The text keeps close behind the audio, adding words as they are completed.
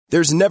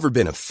There's never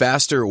been a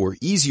faster or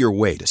easier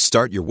way to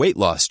start your weight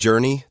loss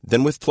journey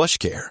than with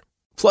PlushCare.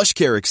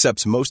 PlushCare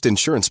accepts most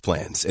insurance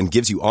plans and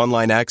gives you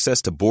online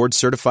access to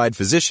board-certified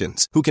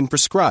physicians who can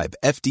prescribe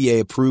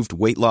FDA-approved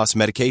weight loss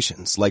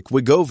medications like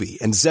Wegovy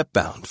and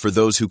Zepbound for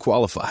those who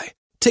qualify.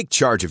 Take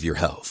charge of your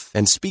health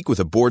and speak with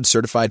a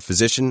board-certified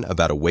physician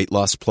about a weight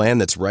loss plan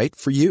that's right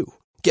for you.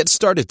 Get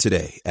started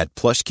today at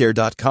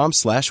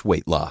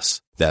plushcare.com/weight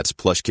loss. That's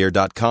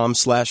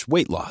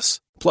plushcare.com/weight loss.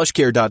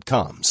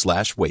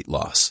 plushcare.com/weight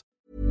loss.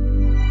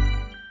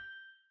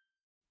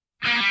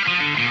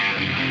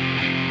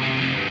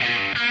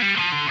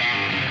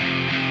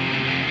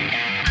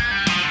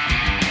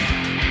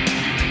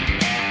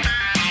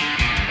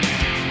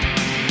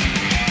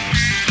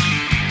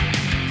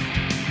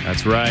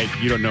 That's right.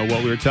 You don't know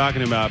what we were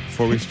talking about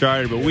before we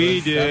started, but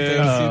we did.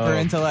 Super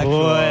intellectual.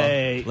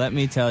 Boy. Let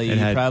me tell you, It you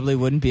had- probably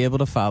wouldn't be able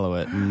to follow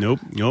it Nope.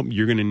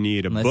 You're going to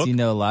need a unless book. you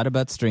know a lot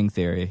about string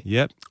theory.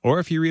 Yep. Or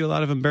if you read a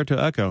lot of Umberto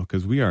Eco,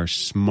 because we are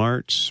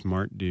smart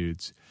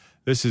dudes.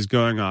 This is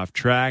going off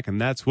track,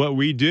 and that's what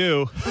we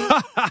do.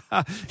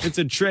 It's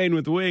a train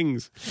with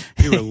wings.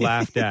 We were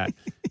laughed at.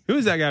 Who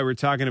was that guy we were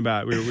talking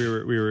about? We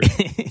were.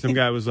 Some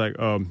guy was like,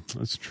 "Oh,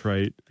 that's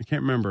trite." I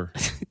can't remember.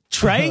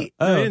 Trite?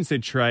 No, he didn't say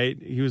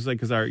trite. He was like,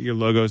 "Because your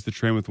logo is the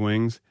train with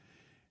wings."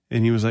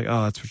 And he was like,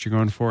 "Oh, that's what you're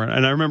going for."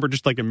 And I remember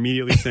just like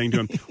immediately saying to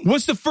him,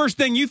 "What's the first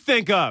thing you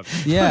think of?"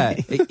 Yeah,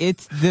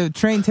 it's the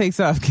train takes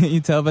off. Can't you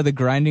tell by the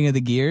grinding of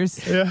the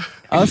gears? Yeah.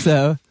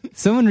 Also,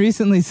 someone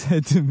recently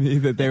said to me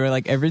that they were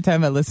like, every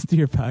time I listen to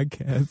your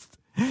podcast,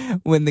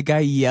 when the guy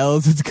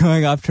yells it's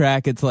going off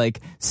track, it's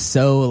like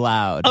so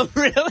loud. Oh,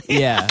 really?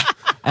 Yeah.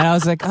 And I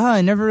was like, oh,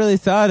 I never really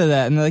thought of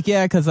that. And they're like,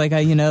 yeah, because like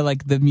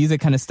like the music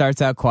kind of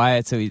starts out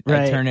quiet, so I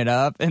Right. turn it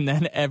up, and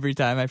then every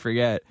time I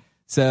forget.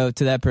 So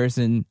to that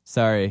person,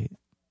 sorry.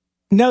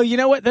 No, you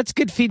know what? That's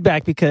good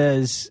feedback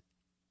because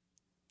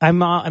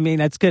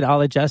that's good.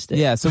 I'll adjust it.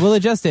 Yeah, so we'll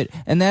adjust it,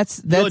 and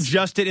that's We'll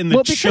adjust it in the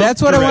Well, because- choke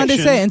that's what I wanted to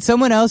direction. say. And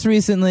someone else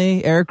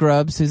recently, Eric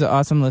Grubbs, who's an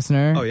awesome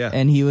listener. Oh, yeah.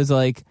 And he was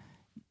like,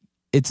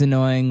 it's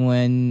annoying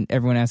when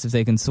everyone asks if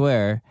they can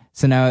swear.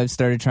 So now I've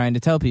started trying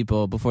to tell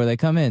people before they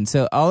come in.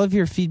 So all of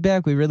your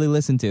feedback we really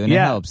listen to, and it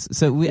Yeah. helps.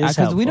 So It's because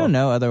we helpful. don't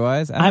know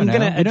otherwise. I'm we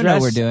don't know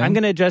what we're doing. I'm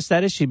gonna address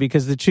that issue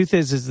because the truth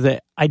is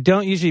that I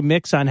don't usually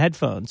mix on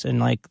headphones, and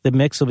like the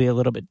mix will be a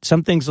little bit.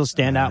 Some things will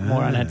stand out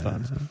more on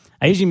headphones.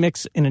 I usually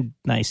mix in a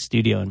nice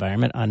studio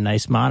environment on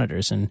nice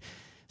monitors, and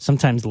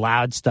sometimes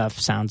loud stuff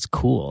sounds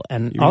cool.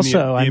 And You mean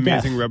also, the I'm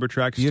amazing deaf. Rubber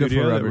Track Beautiful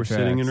studio that Rubber we're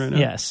sitting in Tracks. right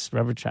now. Yes,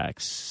 rubber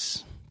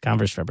tracks,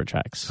 Converse rubber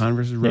tracks.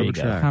 Converse There Rubber you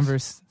go. Tracks.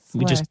 Converse.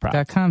 We just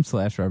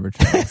 .com/rubber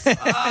tracks.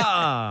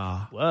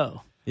 Ah.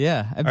 Whoa.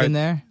 Yeah, I've All been right,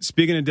 there.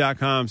 Speaking of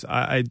 .coms,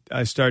 I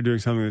started doing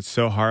something that's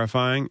so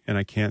horrifying, and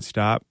I can't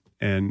stop.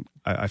 And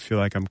I feel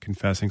like I'm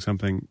confessing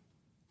something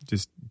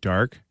just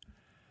dark.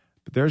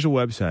 But there's a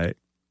website,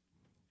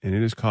 and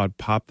it is called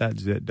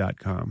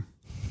popthatzit.com.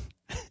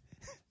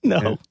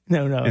 No.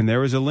 And there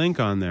was a link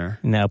on there.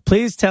 No,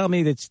 please tell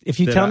me that if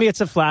you That tell I- me it's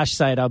a flash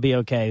site, I'll be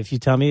okay. If you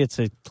tell me it's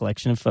a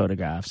collection of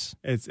photographs.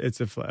 It's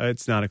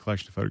not a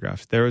collection of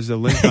photographs. There was a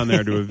link on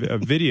there to a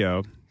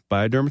video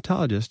by a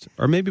dermatologist,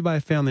 or maybe by a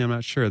family, I'm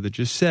not sure, that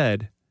just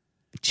said,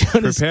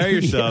 Jonas prepare Video.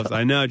 yourselves.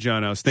 I know,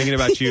 John. I was thinking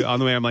about you on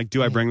the way. I'm like,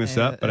 do I bring this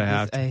up? But I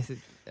have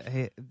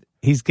to.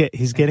 He's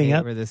getting hate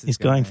up. where this is He's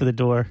going going. for the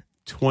door.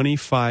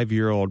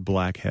 25-year-old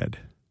blackhead.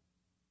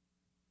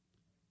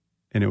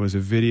 And it was a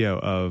video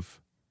of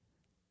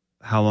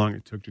how long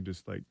it took to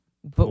just like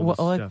But pull what,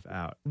 the like, stuff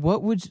out.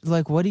 what would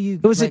what do you?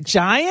 It was a like,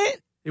 giant?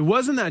 It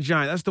wasn't that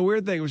giant. That's the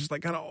weird thing. It was just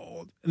like kind of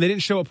old. And they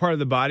didn't show what part of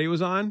the body it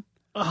was on.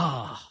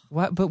 Oh.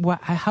 What? But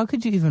what? How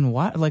could you even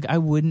watch? Like, I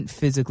wouldn't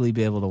physically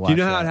be able to watch. Do you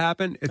know how that. it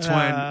happened? It's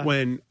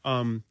when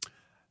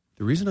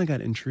the reason I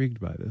got intrigued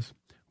by this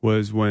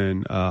was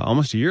when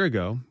almost a year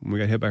ago when we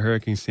got hit by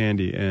Hurricane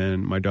Sandy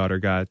and my daughter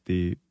got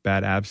the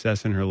bad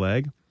abscess in her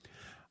leg.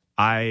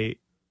 I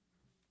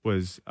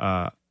was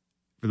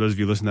for those of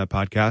you listening to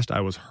that podcast, I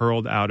was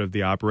hurled out of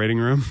the operating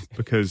room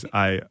because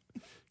I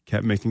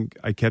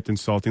kept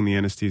insulting the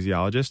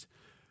anesthesiologist.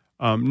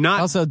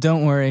 Also,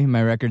 don't worry,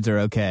 my records are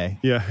okay.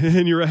 Yeah,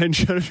 and you're right.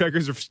 Insurance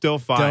records are still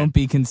fine. Don't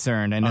be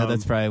concerned. I know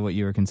that's probably what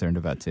you were concerned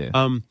about too.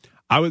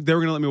 They were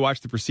going to let me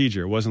watch the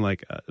procedure. It wasn't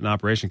like an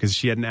operation because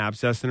she had an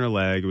abscess in her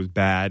leg. It was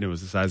bad. It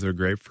was the size of a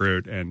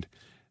grapefruit, and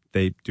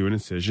they do an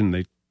incision.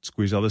 They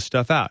squeeze all this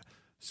stuff out.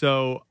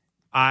 So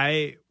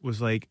I was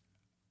like,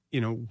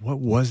 what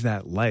was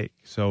that like?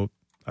 So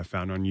I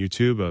found on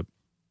YouTube a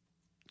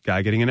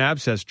guy getting an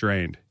abscess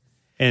drained.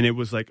 And it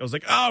was like, I was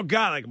like, oh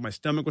God, like my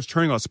stomach was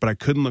turning off, but I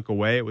couldn't look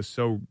away. It was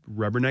so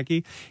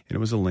rubbernecky. And it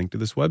was a link to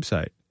this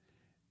website.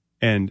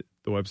 And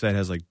the website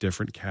has like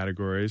different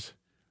categories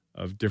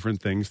of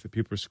different things that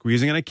people are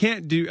squeezing. And I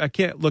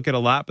can't look at a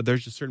lot, but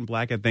there's just certain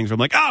blackhead things where I'm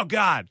like, oh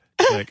God,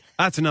 like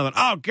that's another,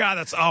 oh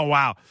God, oh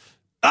wow.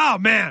 Oh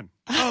man.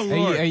 Oh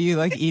Lord. Are you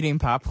like eating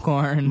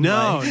popcorn?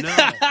 No, Like-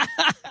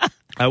 no.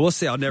 I will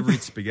say I'll never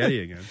eat spaghetti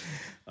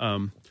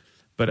again.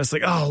 But it's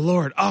like, oh,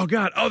 Lord, oh,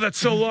 God, oh, that's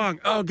so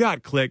long. Oh,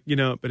 God, click,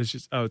 but it's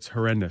just, it's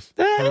horrendous.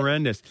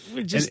 Horrendous.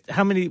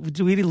 How many,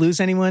 do we lose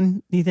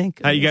anyone, do you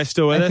think? You guys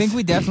still with us? I think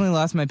we definitely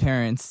lost my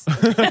parents.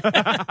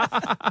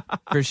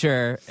 For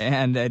sure,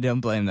 and I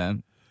don't blame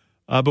them.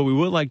 But we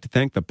would like to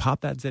thank the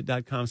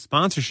PopThatZit.com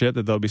sponsorship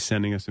that they'll be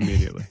sending us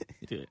immediately.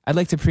 I'd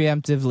like to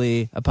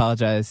preemptively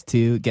apologize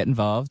to Get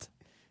Involved.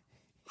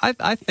 I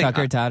think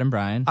Tucker, Todd, and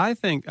Brian. I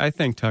think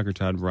Tucker,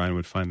 Todd, and Brian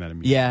would find that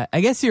immediately. Yeah,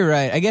 I guess you're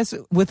right. I guess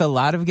with a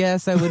lot of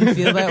guests, I wouldn't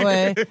feel that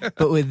way.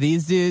 But with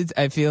these dudes,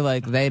 I feel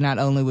like they not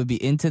only would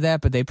be into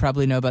that, but they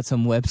probably know about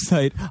some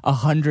website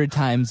 100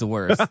 times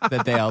worse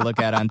that they all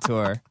look at on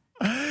tour.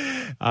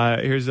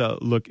 Here's a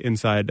look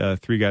inside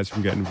three guys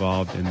from Get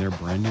Involved in their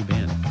brand new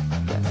band. It's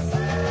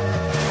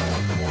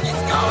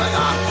going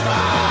off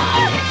track!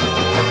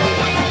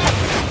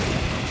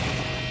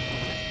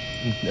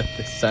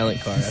 The silent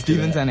car.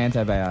 Steven's on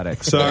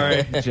antibiotics.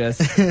 Sorry.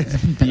 Just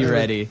be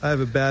ready. I have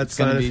a bad It's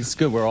gonna sinus. be- It's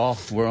good. We're all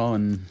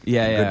in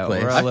Yeah, a good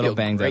place. we're a little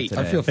banged great. up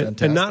I today. feel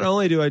fantastic. And not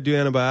only do I do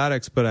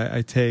antibiotics, but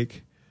I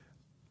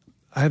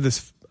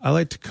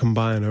like to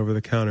combine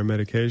over-the-counter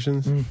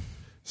medications.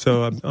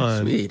 So I'm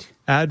on Sweet.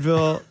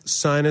 Advil,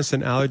 sinus,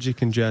 and allergy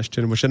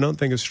congestion, which I don't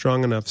think is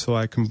strong enough. So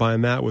I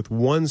combine that with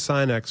one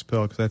Sinex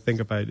pill because I think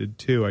if I did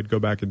two, I'd go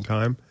back in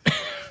time.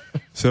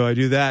 So I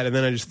do that, and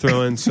then I just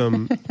throw in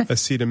some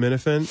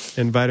acetaminophen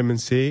and vitamin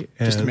C,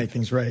 and, just to make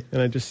things right.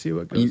 and I just see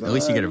what goes At on.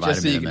 least you get a vitamin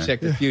Just so you in can there. check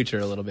the future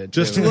a little bit.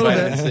 Just too, a little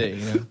with bit.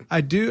 vitamin C, I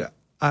do.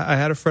 I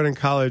had a friend in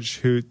college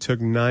who took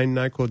 9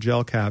 NyQuil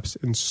gel caps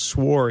and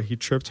swore he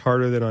tripped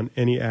harder than on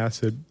any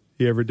acid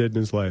he ever did in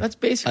his life. That's I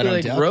basically don't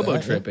like doubt robo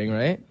that. tripping,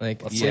 right?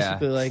 Like it's Yeah.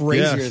 basically like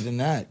Crazier Yes. than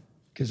that,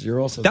 because you're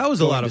also That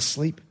was a going lot to of-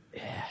 sleep.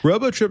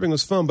 Robo tripping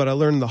was fun, but I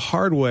learned the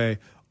hard way.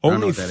 don't know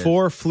Only what that is.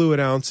 4 fluid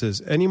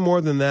ounces. Any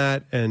more than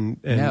that, and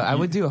No, I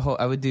would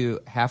do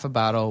half a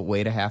bottle,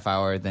 wait a half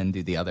hour, then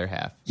do the other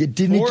half.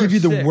 Didn't it 4 give you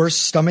or the 6?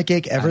 worst stomach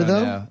ache ever, I don't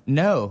though? know.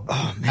 No.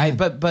 Oh man.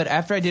 But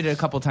after I did it a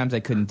couple times,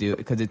 I couldn't do it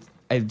because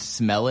I'd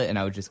smell it and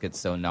I would just get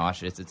so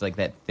nauseous. It's like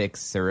that thick,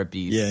 syrupy,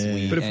 Yeah.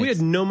 sweet. But if and we had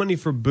it's- no money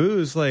for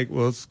booze, like,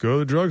 well, let's go to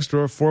the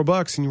drugstore,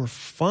 $4, and you were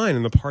fine,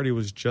 and the party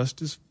was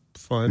just as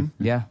fun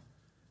yeah.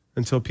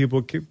 until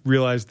people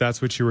realized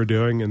that's what you were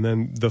doing, and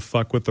then the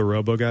fuck with the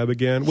robo guy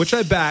began, which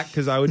I back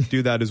because I would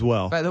do that as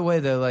well. By the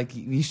way, though, like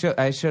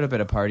I showed up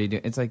at a party.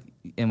 It's like,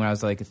 and when I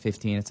was like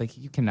 15, it's like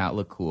you cannot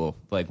look cool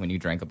like when you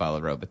drank a bottle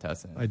of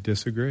Robitussin. I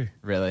disagree.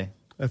 Really?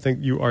 I think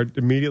you are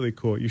immediately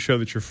cool. You show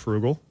that you're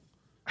frugal.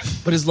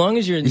 But as long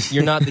as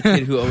you're not the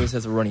kid who always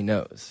has a runny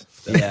nose.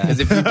 Yeah. Because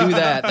if you do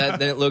that,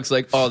 then it looks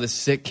like, oh, this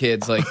sick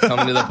kid's like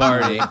coming to the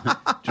party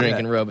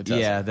drinking Robitussin.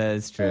 Yeah, that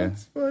is true.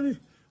 Funny.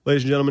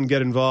 Ladies and gentlemen,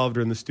 Get Involved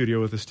are in the studio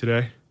with us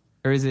today.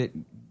 Or is it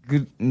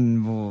good?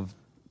 Well,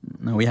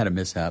 No, we had a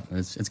mishap.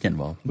 It's Get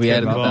Involved. We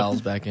added the Involved.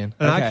 vowels back in.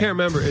 And I Okay. can't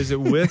remember, is it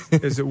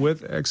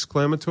with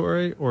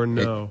exclamatory or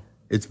no?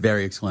 It's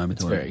very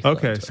exclamatory. It's very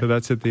Okay, so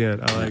that's at the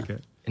end. I like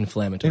it.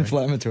 inflammatory.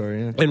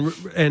 Inflammatory. Yeah.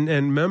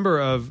 And member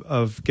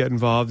of Get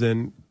Involved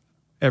and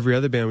every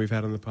other band we've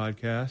had on the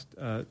podcast,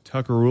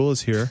 Tucker Rule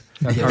is here.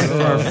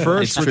 Our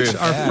first It's true.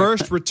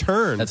 first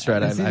return. That's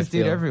right. I I see this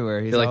dude feel everywhere.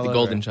 He's feel like all the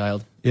golden over.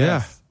 child.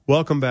 Yeah.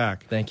 Welcome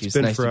back. Thank you. It's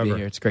It's been nice forever. to be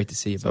here. It's great to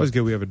see you It's always both.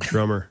 good we have a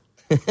drummer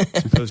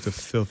as opposed to a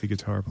filthy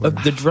guitar player.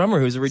 The drummer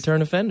who's a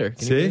return offender. Can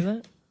See? you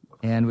believe that?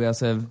 And we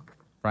also have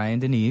Brian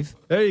Deneve,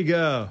 There you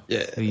go.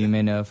 who you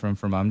may know from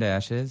Mom to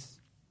Ashes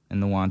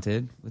and The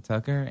Wanted with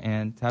Tucker,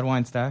 and Todd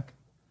Weinstock,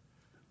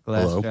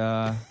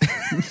 Glassjaw,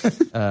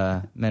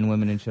 Men,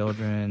 Women, and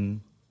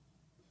Children,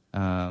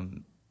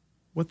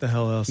 What the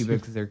hell else?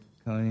 Cubic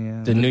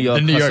Zirconia. The New York,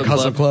 The New York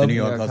Hustle Club. The New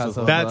York Hustle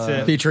Club. That's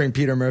it. Featuring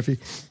Peter Murphy.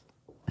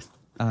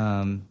 Is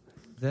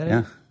that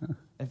Yeah, it?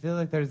 I feel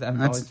like I'm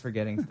That's- always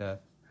forgetting stuff.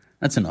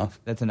 that's enough.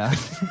 That's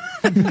enough.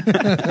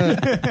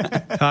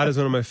 Todd is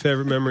one of my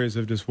favorite memories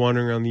of just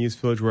wandering around the East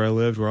Village where I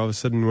lived, where all of a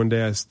sudden one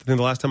day, I think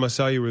the last time I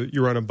saw you,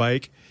 you were on a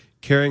bike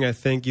carrying, I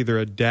think, either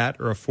a DAT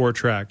or a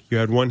 4-track. You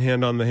had one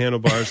hand on the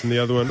handlebars and the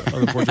other one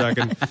on the 4-track.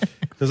 And I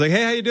was like,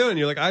 hey, how you doing?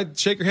 You're like, I'd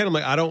shake your hand. I'm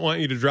like, I don't want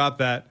you to drop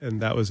that.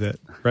 And that was it.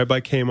 Right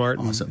by Kmart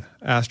Awesome.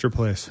 and Astor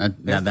Place.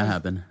 That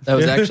happened. That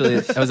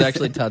was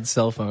actually Todd's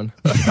cell phone.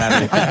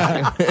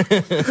 I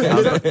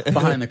was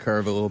behind the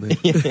curve a little bit.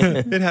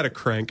 It had a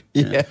crank.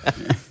 Yeah.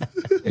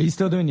 Are you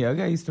still doing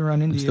yoga? I used to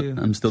run into you.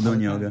 I'm still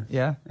doing yoga.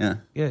 Yeah? Yeah.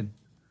 Good.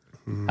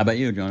 How about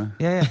you, Jonah?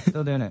 Yeah,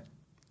 still doing it.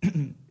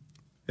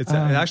 It's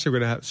actually, we're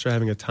going to start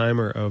having a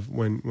timer of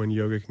when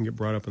yoga can get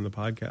brought up in the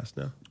podcast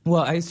now.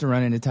 Well, I used to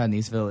run into Todd in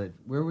East Village.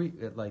 Where were we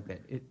at, like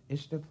that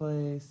Ishta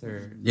place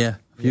or? Yeah,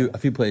 a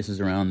few places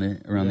around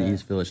the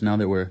East Village. Now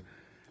that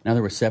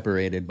we're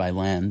separated by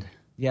land,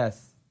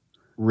 Yes.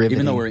 Riveting.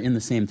 even though we're in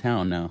the same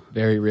town now.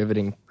 Very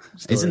riveting.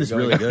 Story Isn't this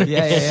going really on. good?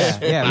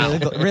 Yeah.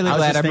 Really, really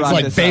glad I just brought It's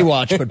like this up.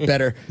 Baywatch, but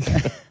better.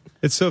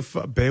 It's so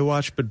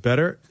Baywatch, but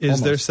better.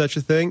 Is there such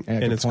a thing? Yeah,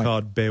 and good it's point.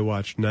 called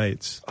Baywatch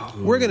Nights.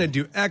 We're gonna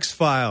do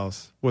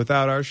X-Files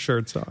without our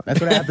shirts on.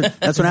 That's what happens.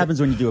 That's what happens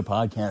when you do a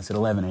podcast at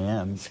 11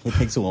 a.m. It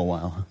takes a little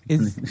while.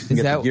 Is You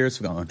get that the gears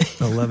going?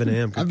 11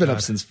 a.m. I've been up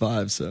since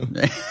 5, so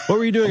What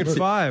were you doing at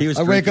 5? He was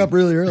I wake drinking. up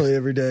really early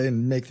every day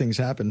and make things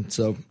happen.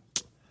 So,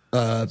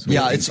 yeah, things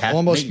it's happen-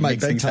 almost make- my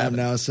makes things bedtime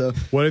happen. now. So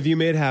What have you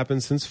made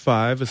happen since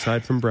 5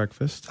 aside from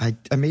breakfast? I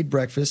made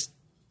breakfast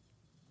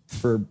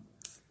for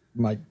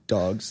my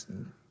dogs,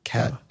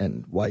 cat,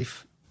 and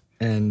wife,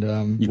 and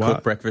You Wow.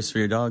 cook breakfast for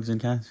your dogs and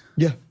cats?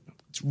 yeah.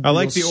 It's I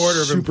like the real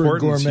order of super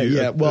importance gourmet. you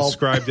Yeah, well,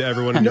 ascribe to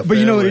everyone in no, your but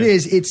you know what it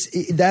family.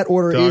 is? That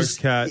order Dogs, is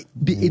cat.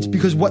 It's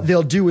because what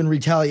they'll do in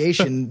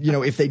retaliation.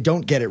 If they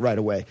don't get it right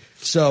away.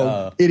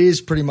 So it is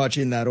pretty much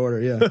in that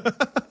order. Yeah.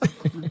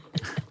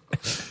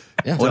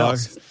 Yeah. What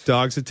else?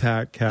 Dogs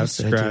attack, cats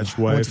Thank you. scratch,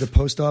 I went wife to the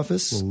post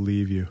office, will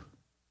leave you.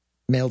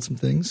 mailed some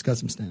things, got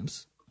some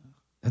stamps.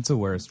 That's the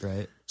worst,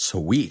 right?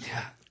 Sweet.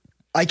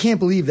 I can't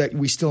believe that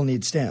we still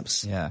need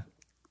stamps Yeah.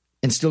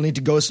 and still need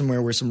to go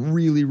somewhere where some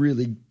really,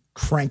 really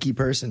cranky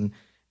person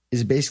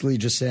is basically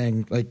just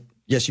saying, like,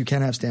 yes, you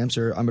can have stamps,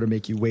 or I'm going to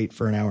make you wait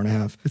for an hour and a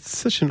half. It's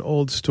such an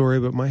old story,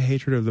 but my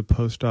hatred of the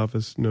post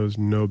office knows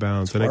no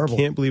bounds. And horrible. I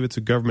can't believe it's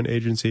a government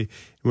agency.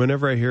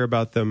 Whenever I hear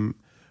about them,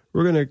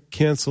 we're going to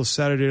cancel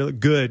Saturday.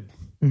 Good.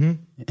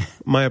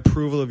 My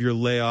approval of your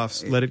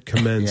layoffs, let it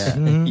commence.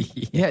 Yeah.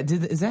 Yeah.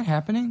 Is that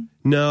happening?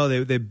 No,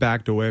 they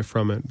backed away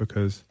from it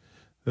because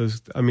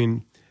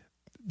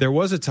there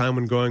was a time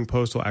when going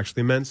postal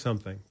actually meant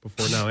something.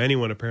 Before now,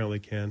 anyone apparently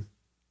can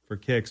for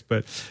kicks.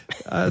 But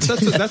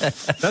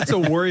that's a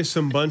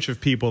worrisome bunch of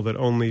people that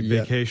only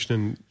vacation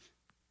in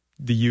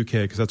the UK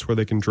because that's where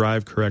they can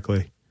drive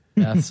correctly.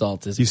 Bath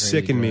salt is You crazy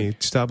sicken drug. me.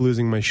 Stop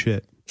losing my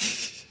shit.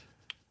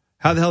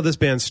 How the hell did this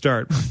band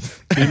start?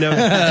 You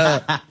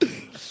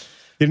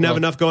didn't have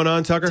enough going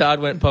on, Tucker? Todd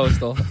went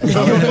postal. Todd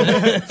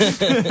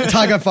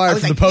got fired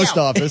from the post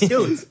office.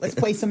 Dudes, let's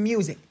play some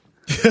music.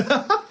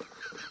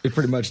 It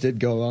pretty much did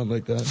go on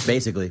like that.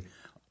 Basically,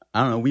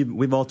 I don't know.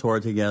 We've all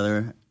toured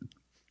together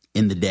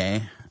in the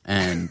day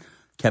and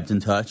kept in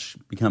touch.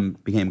 Became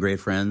great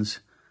friends.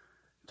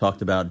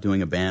 Talked about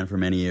doing a band for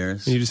many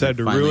years. And you decided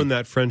to Finally- ruin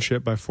that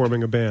friendship by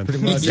forming a band.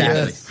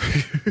 Exactly.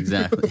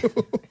 Exactly.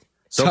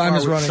 Time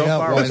is we're- running out,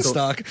 we're wine still-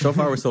 stock. So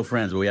far, we're still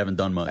friends, but we haven't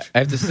done much. I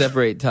have to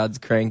separate Todd's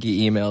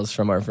cranky emails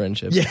from our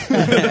friendship.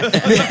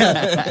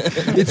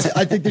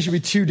 I think there should be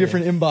two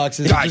different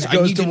inboxes. It Guys, just I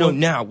goes need to to know one.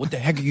 now. What the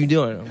heck are you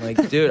doing? I'm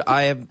like, dude,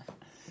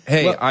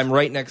 Hey, I'm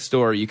right next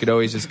door. You could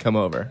always just come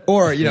over.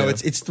 Or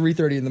it's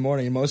 3:30 in the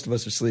morning and most of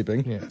us are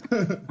sleeping.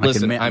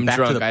 Listen, I can I'm back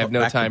to drunk. the I have no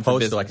back to time the for post,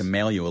 business. so I can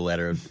mail you a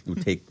letter. It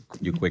would take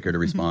you quicker to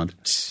respond.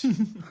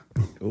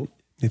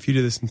 If you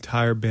did this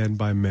entire band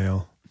by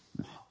mail,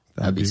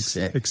 That'd be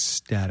sick.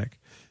 ecstatic.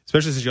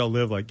 Especially since y'all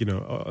live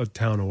a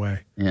town away.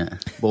 Yeah.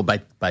 Well,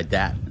 by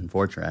that and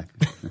 4-track.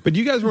 But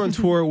you guys were on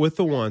tour with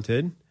The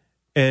Wanted,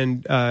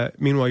 and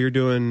meanwhile you're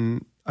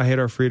doing I Hate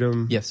Our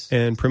Freedom Yes.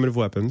 and Primitive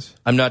Weapons.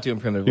 I'm not doing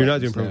primitive. You're not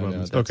weapons. doing Primitive No,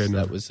 Weapons. that's- Okay, no.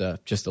 that was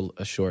just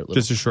a short. Little,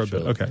 Just a short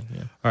bit. Okay. thing,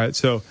 yeah. All right.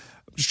 So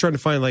I'm just trying to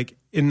find,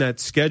 in that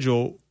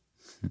schedule,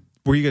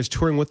 were you guys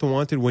touring with The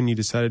Wanted when you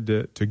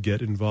decided to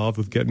get involved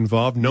with Get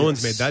Involved? No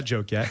one's made that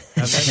joke yet,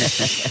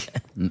 have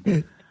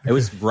they? It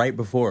was right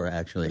before,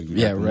 actually. You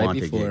Yeah, had the right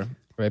Wanted before. gig.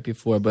 Right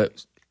before,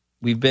 but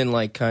we've been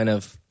kind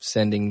of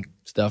sending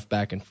stuff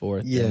back and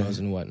forth, Yeah. demos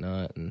and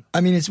whatnot. And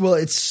I mean, it's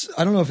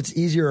I don't know if it's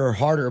easier or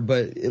harder,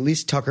 but at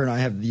least Tucker and I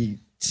have the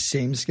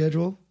same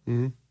schedule.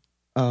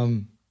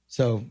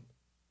 So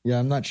yeah,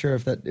 I'm not sure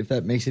if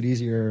that makes it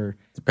easier or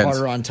Depends.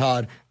 harder on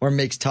Todd, or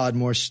makes Todd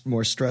more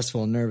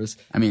stressful and nervous.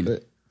 I mean,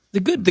 But- the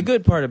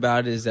good part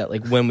about it is that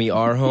when we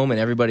are home and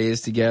everybody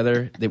is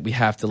together, that we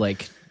have to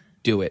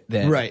do it.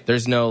 Then Right.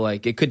 There's no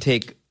it could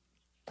take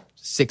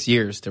 6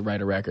 years to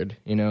write a record.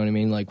 You know what I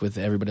mean? With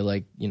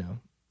everybody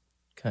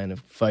kind of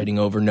fighting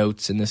over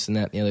notes and this and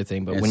that and the other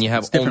thing. But It's- when you have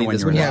it's different only when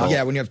this you're when you Wow.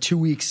 have when you have 2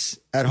 weeks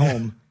at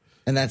home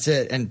and that's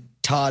it, and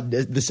Todd,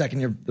 the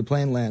second the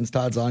plane lands,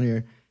 Todd's on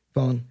your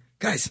phone.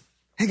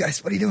 Hey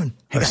guys, what are you doing?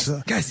 Hey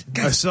guys.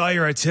 I saw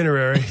your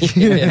itinerary.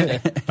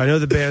 I know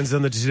the band's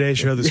on the Today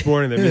Show this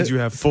morning. That means you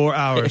have 4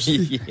 hours.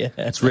 yeah.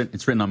 it's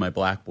written on my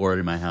blackboard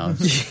in my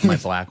house, my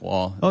black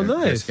wall. Oh, their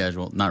nice.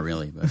 schedule. Not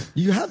really, but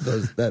You have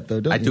that though,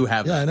 don't I you? do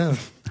have Yeah, that. I know.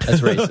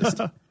 That's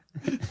racist.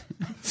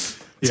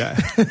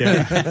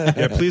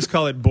 Yeah. Please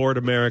call it Bored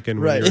American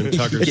when Right. you're in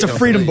Tucker's It's a company.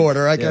 freedom board,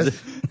 all right, guys?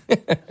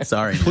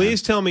 sorry. man.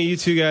 Please tell me you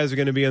two guys are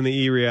going to be on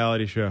the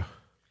reality show.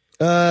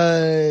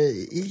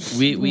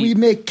 We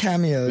make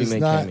cameos. We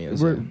make not,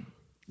 cameos, we're- yeah.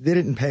 They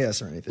didn't pay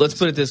us or anything. Let's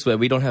put it this way: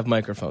 we don't have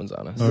microphones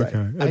on us.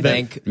 Okay. I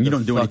thank And you the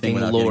don't do anything fucking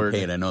without Lord.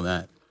 getting paid. I know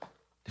that.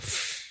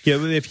 Yeah,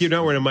 but if you're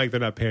not wearing a mic, they're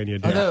not paying you.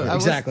 Dan. Although I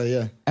was- Exactly,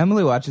 yeah.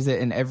 Emily watches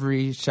it, and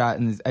every shot,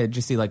 and I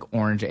just see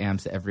orange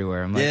amps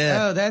everywhere. I'm like,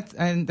 Yeah.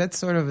 that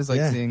sort of is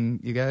Yeah. seeing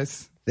you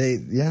guys.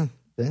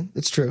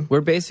 It's true.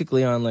 We're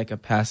basically on a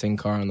passing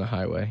car on the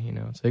highway.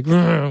 It's like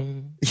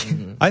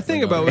I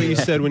think about what you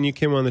said when you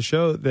came on the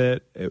show,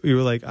 that you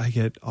were like, I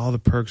get all the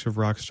perks of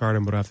rock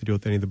stardom, but I don't have to deal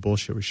with any of the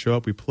bullshit. We show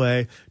up, we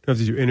play, don't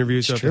have to do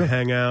interviews, don't have to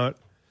hang out.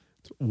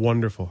 It's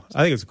wonderful.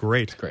 I think it's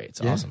great. It's great.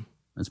 It's awesome.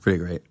 That's pretty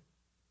great.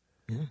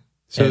 Yeah.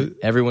 So and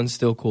everyone's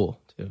still cool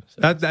too.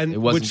 So it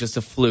wasn't just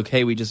a fluke.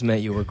 Hey, we just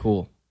met you. We're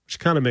cool. Which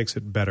kind of makes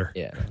it better.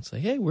 Yeah, it's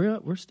like, hey,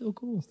 we're still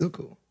cool. Still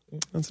cool.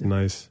 That's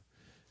nice,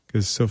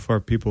 because so far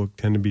people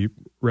tend to be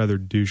rather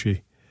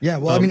douchey. Yeah,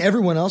 well, I mean,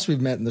 everyone else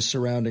we've met in the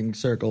surrounding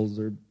circles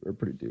are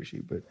pretty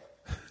douchey, but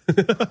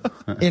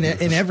in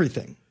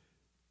everything.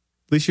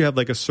 At least you have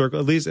like a circle.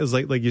 At least as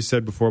like you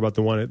said before about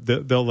the one,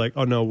 they'll like,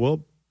 oh no,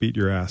 we'll beat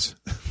your ass.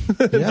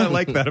 I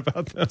like that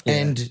about them.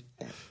 And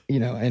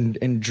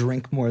and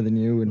drink more than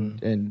you,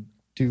 and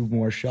do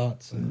more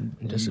shots and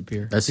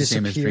disappear. That's the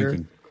same as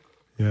drinking.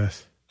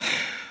 Yes.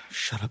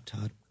 Shut up,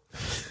 Todd.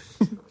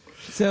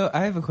 So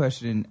I have a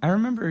question. I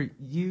remember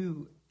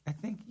I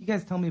think you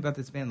guys told me about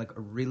this band like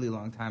a really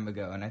long time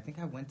ago, and I think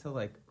I went to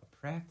like a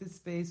practice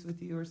space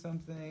with you or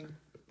something.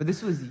 But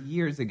this was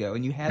years ago,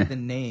 and you had the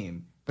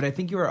name. But I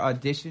think you were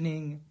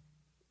auditioning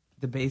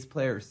the bass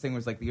player or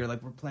singers. Like you're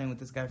like, we're playing with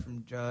this guy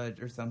from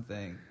Judge or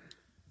something.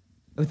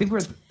 I think do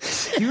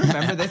you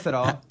remember this at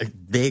all?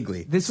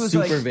 Vaguely. This was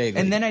super like,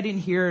 vaguely. and then I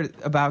didn't hear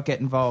about Get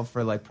Involved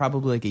for like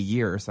probably like a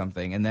year or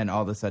something, and then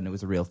all of a sudden it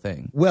was a real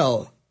thing.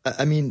 Well,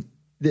 I mean,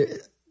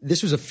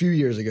 this was a few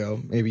years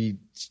ago, maybe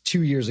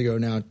 2 years ago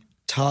now.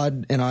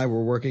 Todd and I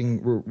were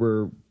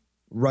we're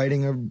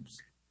writing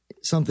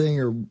something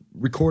or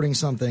recording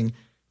something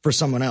for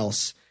someone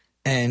else,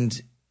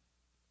 and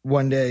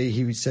one day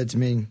he said to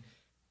me,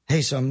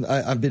 "Hey, so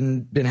I've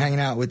been hanging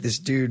out with this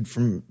dude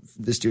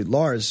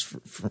Lars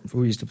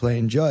who used to play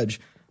in Judge,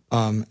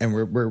 and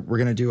we're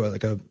gonna do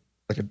like a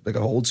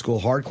old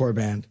school hardcore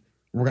band.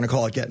 We're gonna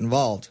call it Get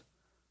Involved."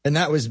 And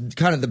that was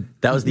kind of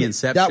the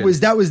inception.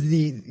 That was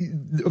the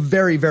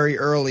very, very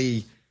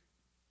early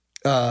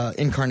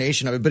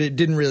incarnation of it, but it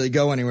didn't really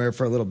go anywhere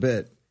for a little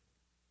bit.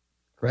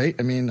 Right?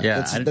 I mean,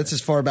 that's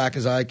as far back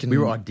as I can. We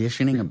were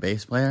auditioning a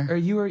bass player. Or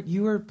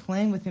you were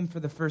playing with him for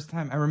the first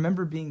time. I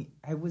remember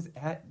I was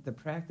at the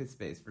practice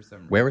space for some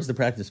reason. Where was the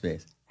practice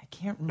space? I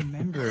can't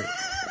remember.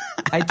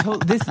 I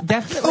told this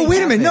definitely. Oh,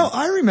 wait a minute! happened. No,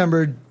 I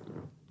remembered.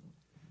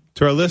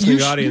 To our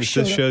listening audience,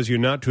 this shows you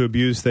not to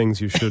abuse things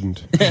you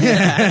shouldn't.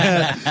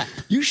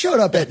 You showed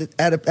up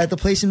at the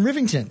place in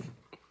Rivington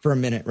for a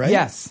minute, right?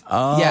 Yes.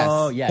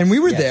 Oh, yes. And we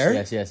were there.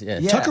 Yes. Yeah.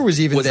 Tucker was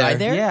even Was there. I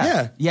there?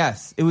 Yeah.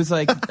 Yes. It was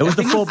like It was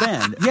the full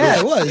band. Yeah,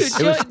 it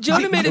was.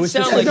 Jonah made it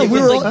sound just- like no, it we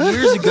was were like all-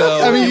 years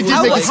ago. I mean, you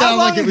did make it sound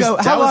like it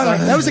was. How long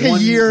ago? That was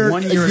like a year.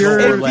 one year year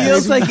ago. It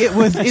feels like it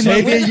was in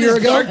maybe a year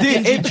ago.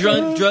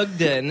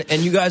 drugged in,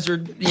 and you guys are,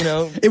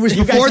 It was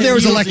before there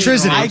was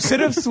electricity. I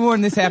could have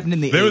sworn this happened in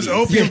the 80s. There was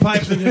opium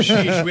pipes and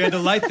hashish. We had to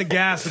light the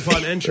gas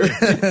upon entry.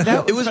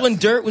 It was when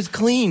dirt was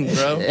clean,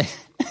 bro.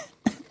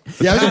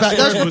 Yeah,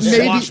 that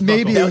was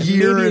maybe a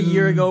year. Maybe a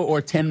year ago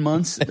or 10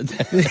 months.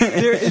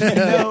 There is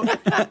no.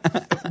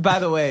 By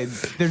the way,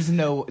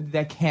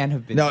 that can't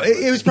have been. No,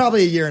 it was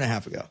probably a year and a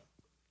half ago.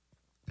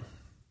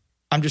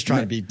 I'm just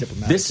trying to be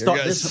diplomatic.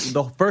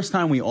 The first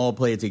time we all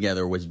played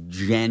together was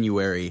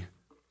January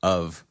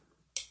of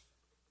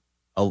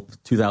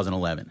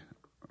 2011,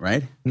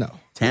 right? No.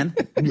 10?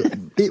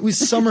 It was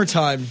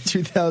summertime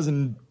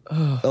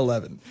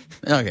 2011.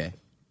 Okay.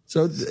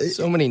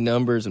 So many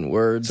numbers and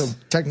words. So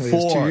technically it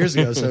was 2 years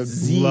ago. So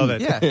Love it.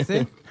 Yeah.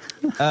 See?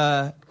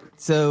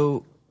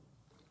 So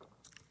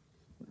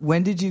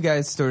when did you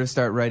guys sort of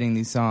start writing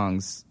these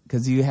songs?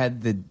 Because you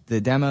had the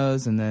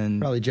demos and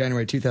then probably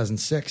January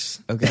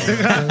 2006. Okay.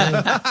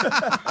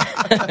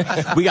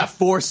 We got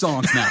 4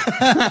 songs now.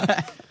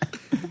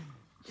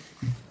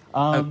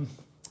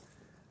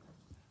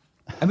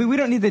 I mean, we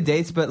don't need the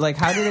dates, but like,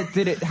 how did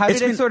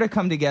it sort of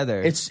come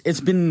together?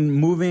 It's been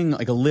moving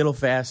like a little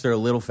faster,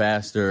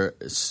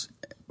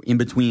 in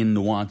between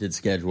the Wanted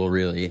schedule,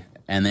 really,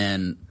 and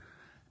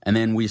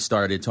then we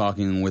started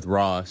talking with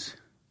Ross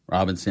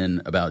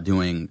Robinson about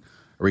doing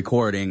a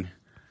recording,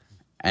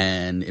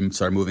 and it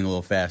started moving a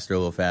little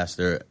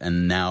faster,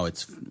 and now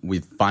we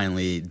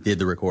finally did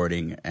the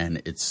recording,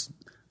 and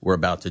we're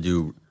about to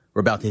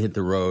hit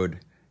the road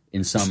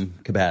in some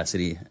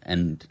capacity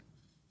and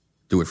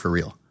do it for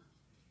real.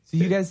 So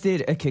you guys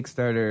did a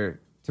Kickstarter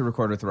to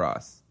record with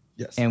Ross.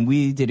 Yes. And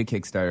we did a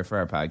Kickstarter for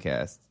our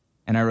podcast.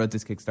 And I wrote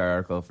this Kickstarter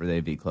article for the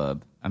AV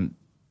Club.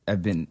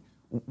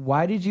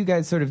 Why did you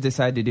guys sort of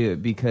decide to do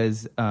it?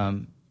 Because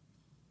I'm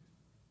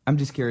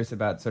just curious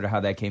about sort of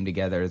how that came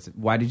together.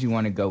 Why did you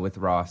want to go with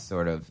Ross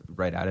sort of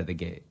right out of the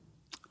gate?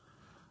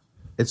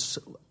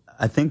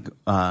 I think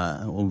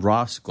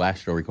Ross,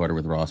 Glassjaw recorded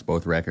with Ross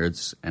both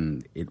records,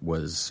 and it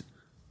was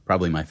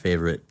probably my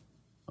favorite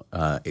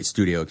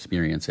studio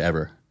experience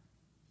ever.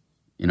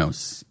 You know,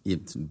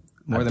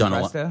 More than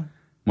Presto?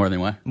 More than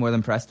what? More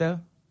than Presto?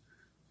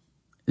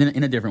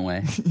 In a different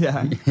way.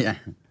 Yeah. Yeah.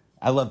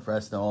 I love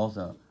Presto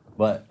also.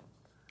 But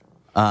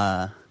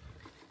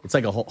it's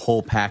like a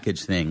whole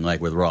package thing,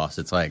 like with Ross.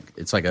 It's like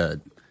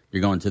you're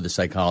going to the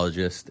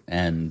psychologist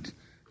and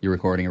you're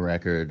recording a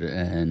record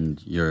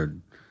and you're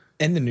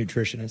And the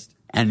nutritionist.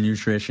 And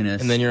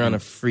nutritionist. And then you're on a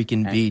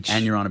freaking beach.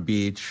 And you're on a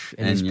beach.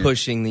 And he's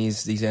pushing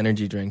these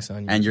energy drinks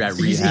on you. And you're at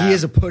rehab. He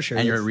is a pusher.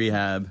 And you're at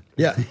rehab.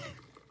 Yeah.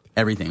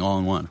 Everything all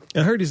in one.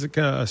 I heard he's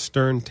a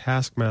stern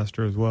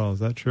taskmaster as well. Is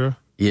that true?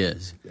 He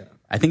is. Yeah.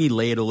 I think he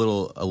laid a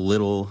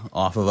little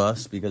off of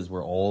us because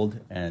we're old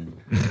and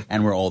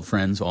we're old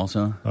friends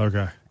also.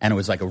 Okay. And it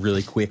was like a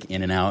really quick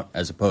in and out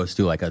as opposed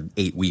to like a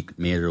 8-week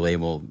major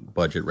label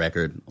budget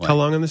record. Like How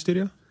long in the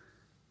studio?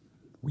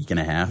 Week and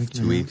a half,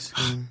 2 weeks.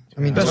 I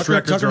mean, Best Tucker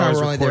records and are I always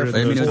were only there recorded for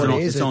in I mean, 4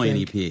 it's days. only I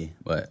an think. EP,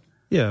 but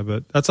Yeah,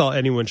 but that's all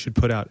anyone should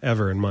put out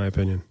ever, in my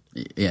opinion.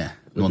 yeah.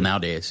 Well,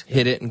 nowadays.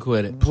 Hit it and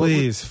quit it.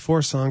 Please,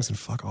 4 songs and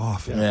fuck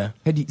off. Yeah.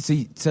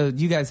 So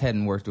you guys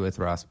hadn't worked with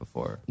Ross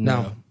before?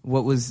 No.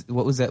 What was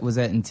that? Was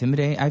that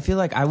intimidating? I feel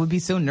like I would be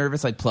so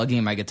nervous, like plugging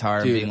in my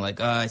guitar Dude. and being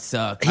like, "Oh, I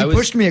suck." He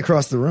pushed me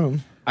across the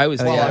room I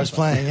was while I was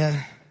playing.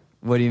 Yeah.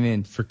 What do you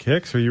mean? For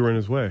kicks, or you were in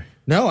his way?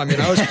 No, I mean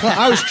I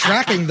was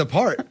tracking the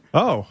part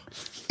Oh,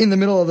 in the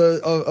middle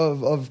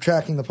of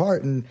tracking the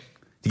part and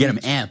To get him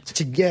amped.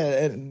 to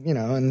get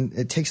and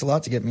it takes a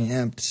lot to get me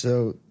amped.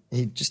 So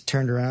he just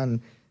turned around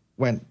and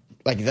went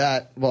like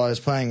that while I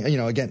was playing.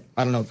 Again,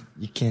 I don't know.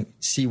 You can't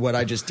see what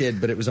I just did,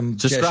 but it was a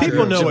gesture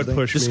people of know what something.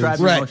 push Describe means.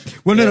 your Right. motion.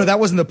 Well, no, that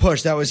wasn't the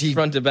push. That was he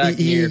Front to back,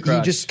 He, near your he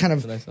crotch. just kind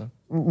That's what I saw. of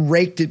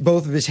raked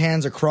both of his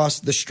hands across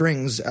the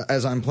strings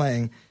as I'm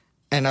playing,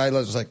 and I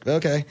was like,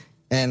 okay.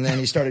 And then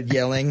he started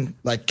yelling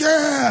like,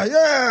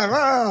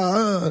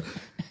 yeah,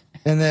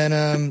 and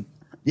then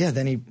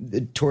then he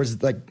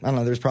towards like I don't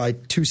know. There's probably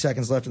 2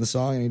 seconds left in the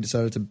song, and he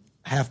decided to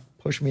half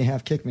push me,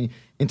 half kick me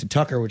into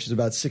Tucker, which is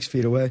about 6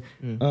 feet away.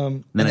 And I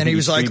then think he he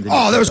was like, screamed and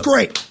he "Oh, that was stepped up.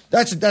 great.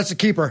 That's a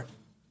keeper."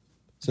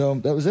 So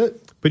that was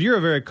it. But you're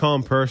a very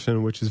calm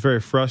person, which is very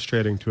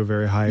frustrating to a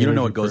very high. You don't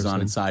know what energy goes person.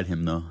 on inside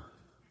him, though.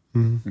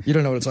 You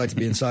don't know what it's like to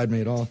be inside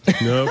me at all.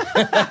 Nope.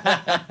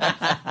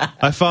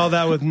 I follow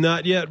that with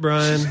not yet,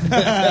 Brian.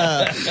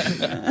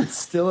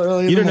 Still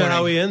early. You don't know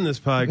how we end this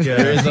There's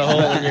podcast. a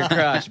hole in your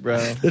crotch, bro.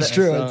 It's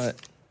true. I saw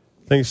it.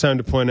 I think it's time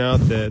to point out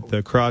that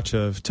the crotch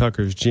of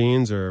Tucker's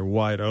jeans are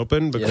wide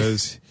open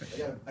because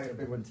I got a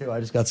big one too. I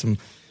just got some.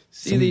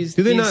 See these?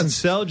 do they these, not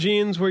sell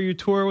jeans where you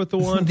tour with the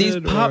Wanted?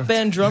 These pop or-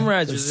 band drum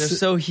risers, they're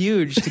so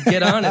huge. To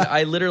get on it,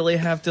 I literally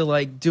have to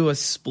like do a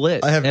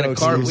split I have and no a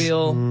excuse.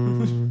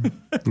 cartwheel.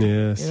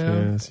 Yes, You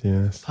know?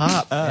 yes.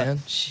 Pop, man.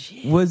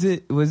 Shit. Was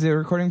the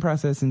recording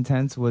process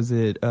intense? Was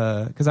it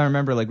because I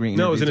remember like reading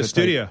No, it was in a interviews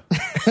with,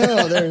 studio.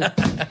 Oh, there.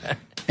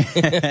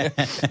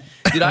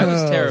 Dude, I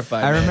was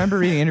terrified. I man. remember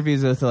reading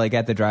interviews with like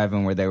at the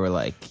drive-in where they were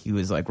like, he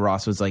was like,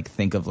 Ross was like,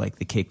 think of like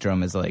the kick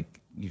drum as like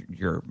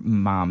your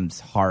mom's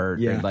heart,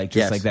 or Yeah. like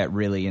just Yes. like that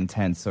really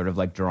intense sort of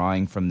like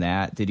drawing from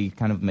that. Did he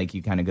kind of make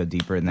you kind of go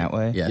deeper in that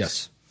way?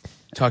 Yes.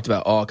 Talked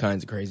about all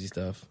kinds of crazy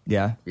stuff.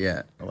 Yeah.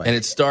 Yeah. Like, And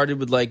it started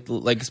with like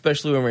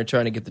especially when we were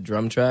trying to get the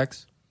drum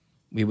tracks,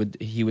 he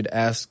would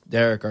ask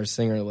Derek, our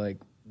singer, like,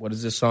 what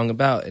is this song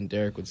about? And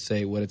Derek would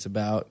say what it's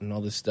about and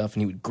all this stuff,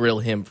 and he would grill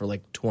him for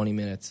like 20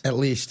 minutes At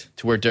least.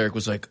 to where Derek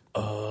was like,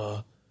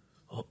 I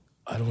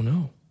don't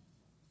know.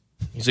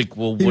 He's like,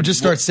 well, He would just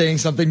start saying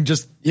something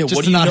just yeah, just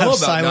what to do you not know have about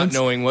silence. not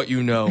knowing what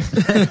you know?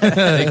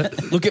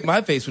 Like, look at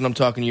my face when I'm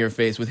talking to your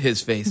face with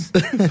his face.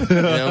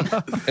 You know?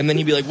 And then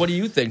he'd be like, what do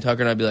you think,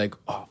 Tucker? And I'd be like,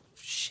 oh,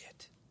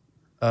 shit.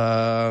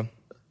 I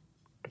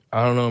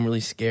don't know. I'm really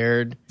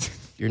scared.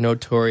 You're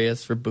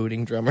notorious for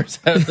booting drummers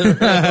out of the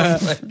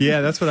room. Like,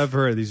 Yeah, that's what I've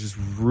heard. He's just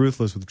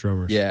ruthless with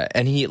drummers. yeah.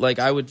 And he, like,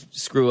 I would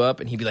screw up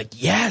and he'd be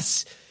like,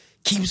 yes,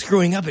 keep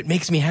screwing up. It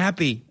makes me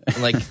happy.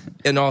 And like,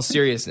 in all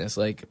seriousness,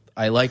 like,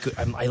 I like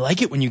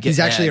it when you get He's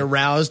actually mad.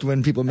 aroused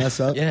when people mess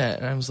up. Yeah,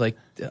 and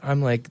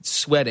I'm like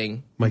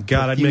sweating. My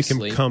God, I'd make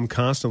profusely. him come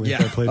constantly if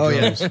Yeah. I played Oh, yeah.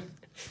 drums.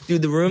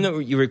 Dude, the room that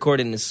you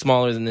recorded in is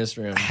smaller than this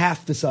room.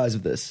 Half the size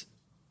of this.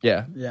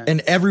 Yeah. yeah.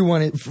 And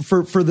everyone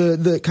for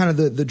the kind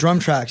of the drum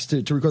tracks to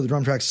record the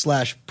drum tracks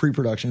 /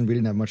 pre-production, we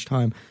didn't have much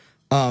time.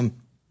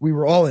 We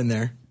were all in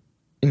there,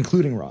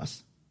 including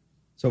Ross.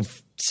 So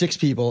 6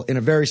 people in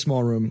a very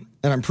small room,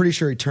 and I'm pretty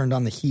sure he turned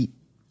on the heat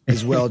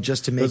as well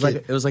just to make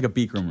it was like a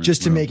beak room.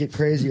 just to make it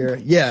crazier.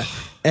 Yeah.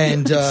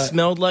 And It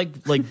smelled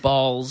like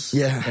balls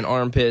Yeah. and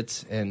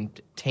armpits and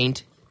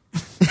taint.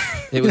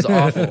 It was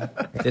awful.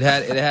 It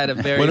had a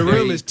very When a room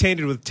very- is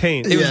tainted with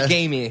taint. it Yeah. was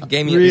gamey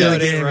really Yeah, it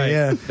ain't gamey, right.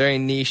 yeah. very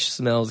niche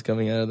smells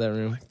coming out of that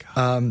room.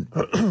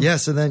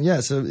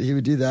 So he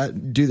would do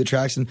that, do the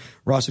tracks, and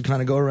Ross would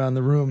kind of go around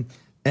the room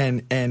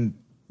and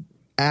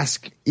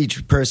ask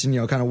each person,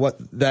 kind of what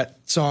that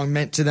song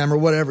meant to them or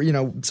whatever,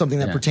 something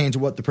that Yeah. pertained to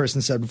what the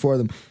person said before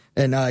them.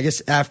 And I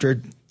guess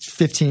after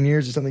 15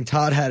 years or something,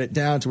 Todd had it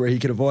down to where he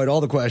could avoid all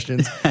the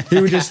questions. He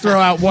would just throw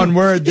out one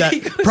word that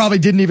probably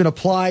didn't even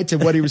apply to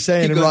what he was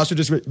saying, and goes- Ross would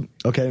just be,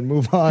 okay, and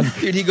move on.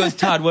 Dude, he goes,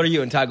 Todd, what are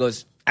you? And Todd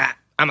goes,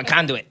 I'm a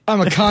conduit.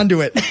 I'm a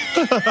conduit.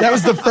 That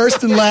was the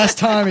first and last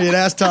time he had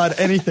asked Todd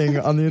anything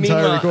on the entire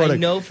Meanwhile, recording. I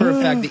know for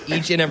a fact that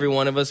each and every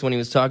one of us, when he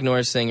was talking to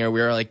our singer,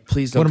 we were like,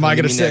 please don't What am come I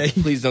to gonna me say?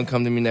 next. Please don't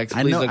come to me next.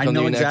 I Please know. don't I come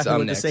know to me next. exactly I'm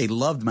what next. to say. He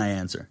loved my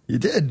answer. You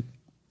did.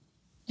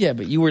 Yeah,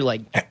 but you were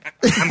like,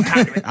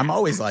 I'm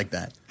always like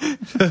that.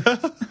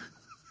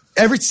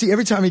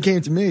 every time he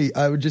came to me,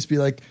 I would just be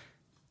like,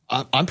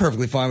 I'm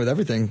perfectly fine with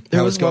everything. There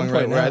how was it's going one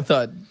point right where now. I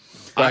thought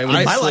Brian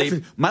was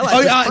asleep. My life Oh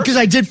is yeah, because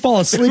I did fall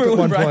asleep at Remember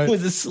one when Brian point.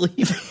 was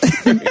asleep?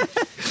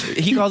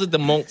 He calls it the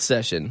molt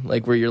session,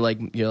 like where you're like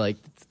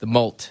the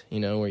molt,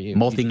 where you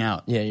molting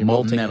out. Yeah, you're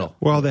molten molting metal. out.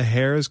 Well, the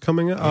hair is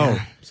coming out. Oh,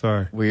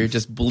 sorry. Where you're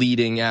just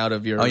bleeding out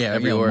of your Oh yeah,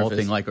 every orifice.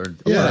 molting like a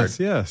Yes,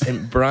 yes.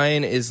 And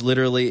Brian is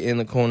literally in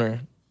the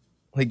corner.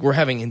 Like, we're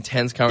having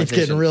intense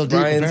conversations. getting real deep,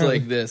 Brian's apparently.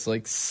 like this,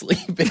 like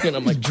sleeping, and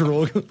I'm like,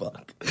 Drool.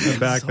 fuck.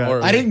 Back that.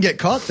 horrible. I didn't get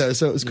caught though,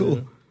 so it was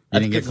cool. You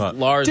didn't get caught.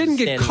 Lars Didn't was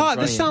get standing in caught. front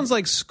This of you. sounds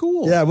like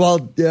school. Yeah,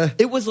 well, yeah.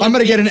 It was like I'm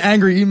gonna get being- an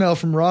angry email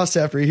from Ross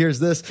after he hears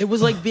this. It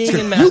was like being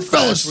in math You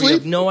fell class where you have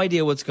asleep? no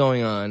idea what's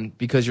going on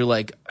because you're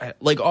like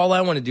all I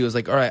want to do is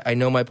like, all right, I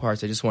know my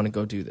parts. I just want to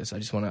go do this. I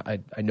just want to.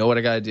 I know what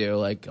I got to do.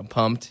 Like, I'm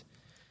pumped.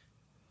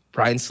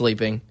 Brian's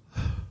sleeping,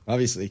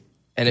 Obviously.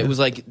 and it was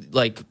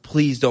like,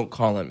 please don't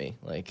call on me.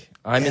 Like,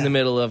 I'm in the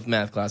middle of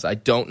math class. I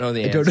don't know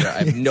the don't answer. know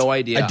I have no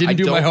idea. I didn't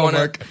do my don't wanna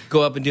homework.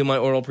 Go up and do my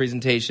oral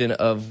presentation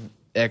of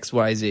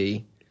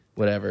XYZ,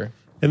 whatever.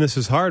 And this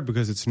is hard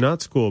because it's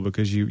not school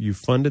because you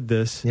funded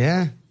this.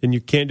 Yeah. And you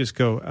can't just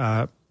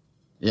go,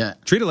 Yeah.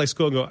 treat it like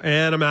school and go,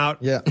 and I'm out.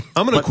 Yeah.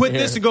 I'm going to quit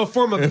this and go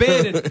form a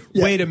band. And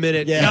wait a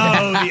minute. Yeah.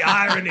 No, the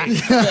irony.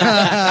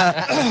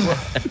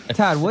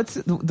 Todd, what's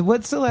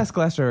the last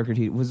Glassjaw record?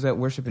 Was that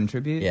Worship and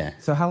Tribute? Yeah.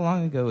 So how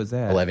long ago was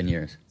that? 11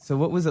 years. So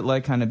what was it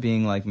like, kind of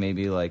being like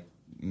maybe like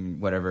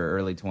whatever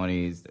early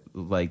 20s,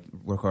 like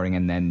recording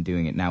and then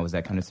doing it now? Was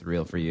that kind of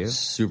surreal for you?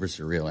 Super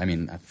surreal. I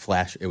mean,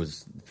 it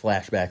was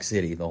flashback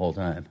city the whole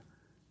time.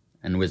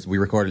 And we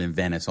recorded in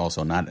Venice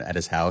also, not at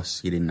his house.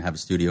 He didn't have a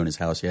studio in his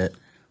house yet,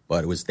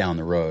 but it was down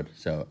the road.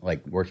 So,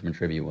 like, Worship and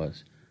Tribute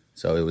was.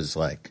 So it was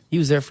like... He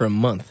was there for a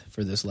month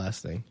for this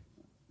last thing.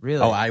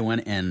 Really? Oh, I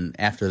went, and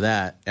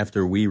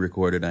after we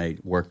recorded, I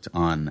worked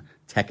on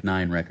Tech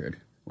 9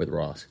 record with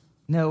Ross.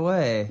 No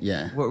way.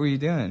 Yeah. What were you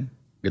doing?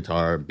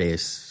 Guitar,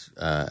 bass,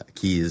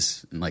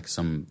 keys, and like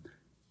some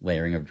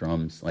layering of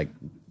drums, like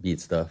beat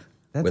stuff.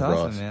 That's with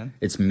awesome, Ross. man.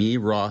 It's me,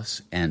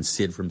 Ross, and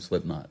Sid from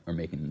Slipknot are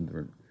making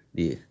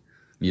the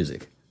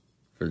music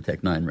for the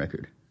Tech 9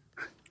 record.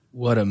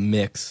 What a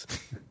mix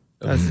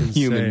of That's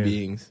human insane.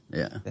 beings.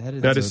 Yeah.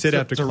 Now does Sid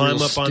have to it's a climb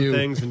real up on stew.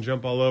 things and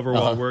jump all over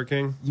while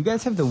working? You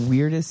guys have the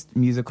weirdest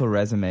musical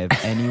resume of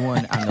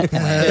anyone on the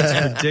planet.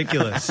 It's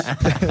ridiculous.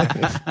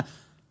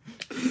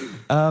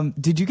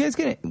 Did you guys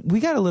get? We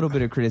got a little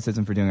bit of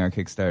criticism for doing our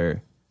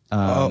Kickstarter.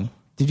 Oh.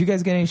 Did you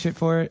guys get any shit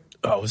for it?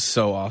 Oh, it was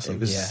so awesome.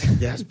 Yeah.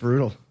 Yeah, it's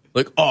brutal.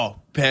 Like,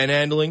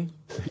 panhandling?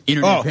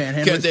 Internet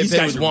panhandlers. Get they These pay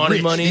guys with are wanted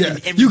rich. money? Yeah.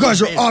 You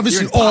guys are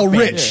obviously all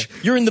rich.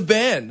 You're in the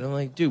band. I'm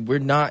like, dude, we're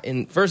not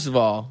in. First of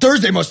all,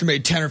 Thursday must have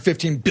made $10 or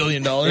 $15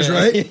 billion,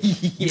 right?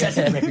 You guys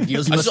have record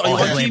deals. You I must saw you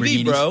all on have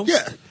TV, Lamborghinis. bro.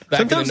 Yeah. Back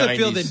Sometimes in the I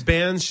feel 90s. that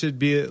bands should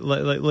be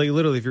like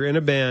literally, if you're in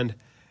a band,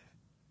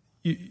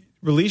 you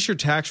release your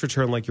tax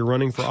return like you're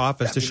running for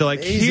office to show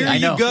like, here I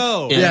you know.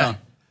 go. Yeah.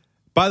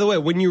 By the way,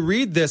 when you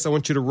read this, I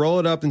want you to roll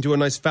it up and do a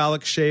nice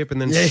phallic shape and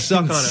then Yeah.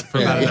 suck on it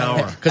for about an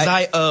hour. Because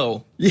I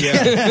owe.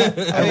 Yeah.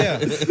 Oh,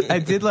 yeah. I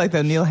did like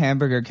that. Neil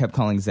Hamburger kept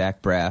calling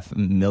Zach Braff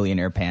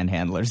millionaire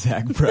panhandler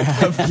Zach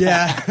Braff.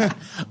 Yeah.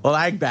 Well,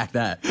 I back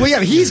that. Well, yeah,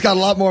 he's got a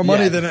lot more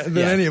money Yes. than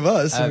Yeah. any of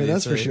us. I mean,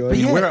 that's for Obviously. sure. But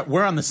yeah.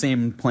 We're on the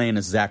same plane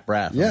as Zach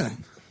Braff. Yeah.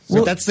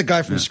 So that's the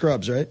guy from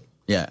Scrubs, right?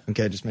 Yeah.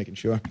 Okay, just making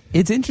sure.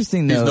 It's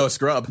interesting though. He's no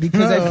scrub.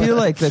 Because I feel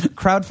like the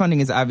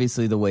crowdfunding is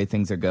obviously the way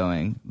things are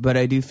going, but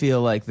I do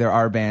feel like there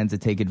are bands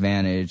that take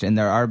advantage, and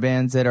there are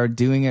bands that are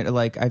doing it.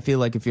 Like, I feel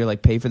like if you're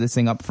like, pay for this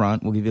thing up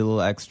front, we'll give you a little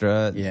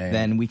extra, Yeah.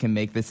 then we can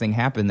make this thing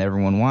happen that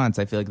everyone wants.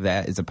 I feel like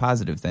that is a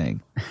positive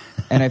thing,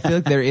 and I feel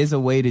like there is a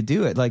way to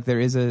do it. Like,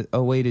 there is a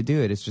way to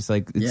do it. It's just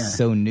like it's Yeah.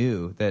 so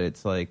new that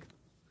it's like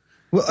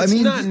Well, I It's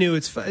mean, not new.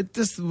 It's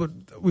this is what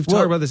we've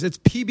talked about this. It's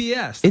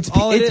PBS. it's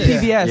all it is.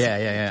 PBS.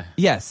 Yeah.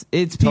 Yes,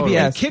 it's Totally.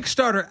 PBS. And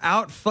Kickstarter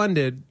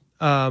outfunded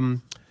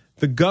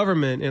the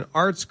government in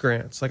arts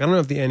grants. Like, I don't know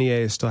if the NEA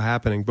is still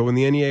happening, but when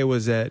the NEA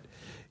was at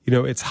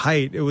its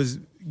height, it was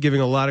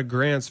giving a lot of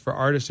grants for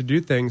artists to do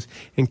things,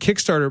 and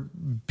Kickstarter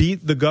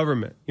beat the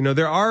government. You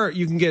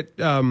can get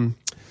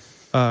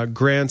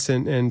grants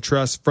and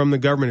trusts from the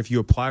government if you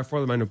apply for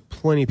them. I know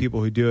plenty of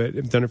people who do it,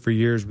 have done it for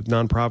years with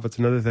nonprofits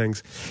and other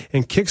things.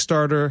 And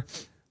Kickstarter,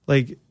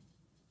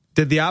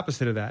 did the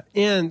opposite of that.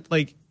 And,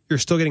 you're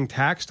still getting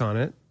taxed on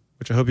it,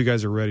 which I hope you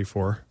guys are ready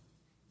for.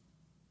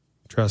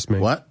 Trust me.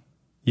 What?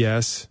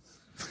 Yes.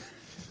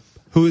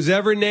 Whose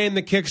ever name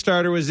the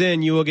Kickstarter was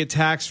in, you will get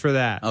taxed for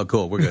that. Oh,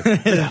 cool. We're good.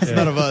 it's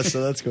none of us,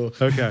 so that's cool.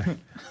 Okay.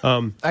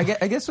 I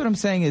guess what I'm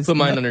saying is Put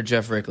mine under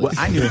Jeff Rickley. Well,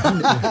 I knew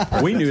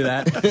it. We knew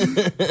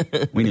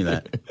that. We knew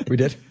that. We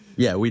did?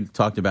 Yeah, we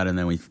talked about it and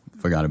then we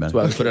forgot about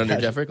Well, I it. put it under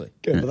Jeff Rickley.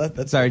 Good. Well,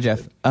 that's Sorry,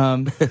 Jeff.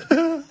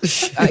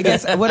 I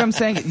guess what I'm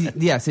saying,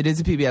 yes, it is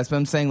a PBS, but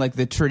I'm saying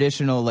the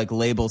traditional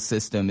label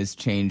system has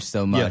changed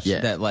so much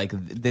Yeah. that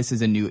this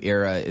is a new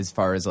era as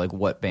far as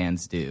what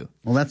bands do.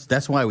 Well,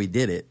 that's why we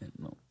did it,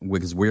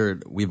 because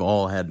we've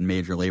all had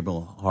major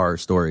label horror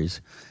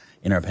stories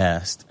in our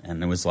past,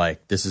 and it was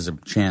this is a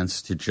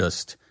chance to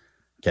just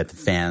get the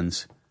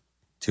fans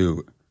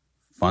to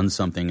fund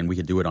something and we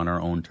could do it on our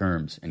own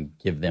terms and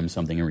give them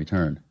something in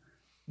return.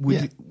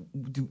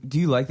 Do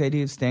you like the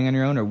idea of staying on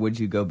your own, or would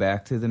you go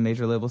back to the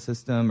major label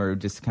system, or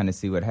just kind of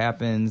see what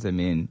happens? I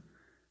mean,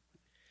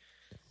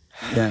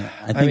 yeah,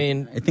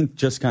 I think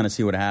just kind of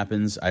see what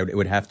happens. It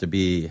would have to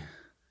be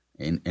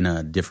in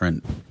a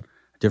different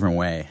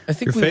way. I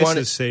think Your we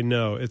faces say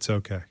no. It's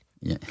okay.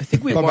 Yeah. I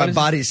think we But my wanted.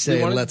 body's saying,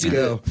 we wanted "Let's to do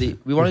go."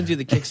 We wanted to do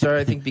the Kickstarter,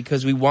 I think,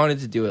 because we wanted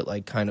to do it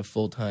like kind of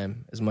full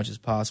time as much as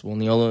possible,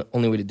 and the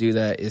only way to do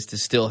that is to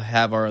still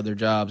have our other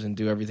jobs and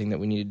do everything that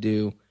we need to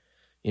do,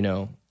 you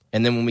know.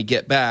 And then when we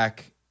get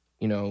back,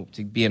 you know,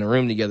 to be in a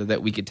room together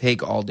that we could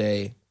take all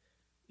day,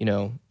 you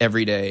know,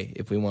 every day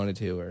if we wanted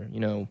to, or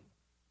you know,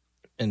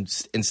 and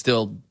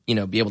still, you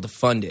know, be able to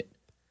fund it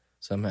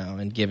somehow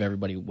and give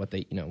everybody what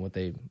they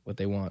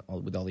want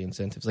with all the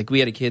incentives. Like we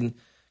had a kid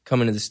come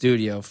into the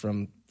studio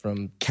from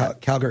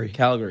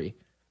Calgary.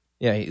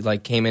 Yeah, he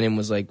like came in and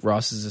was like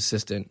Ross's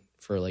assistant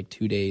for like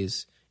 2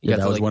 days.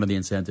 That was one of the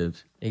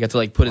incentives. He got to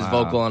like put his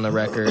vocal on the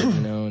record,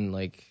 you know, and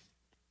like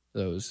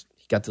he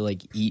got to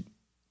like eat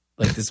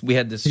like this. We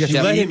had this. You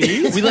let him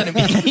eat? We let him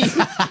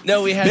eat.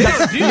 No, we had.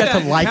 He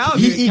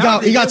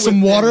got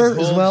some water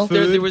as well.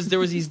 There was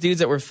these dudes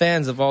that were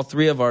fans of all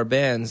three of our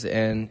bands,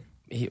 and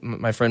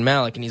my friend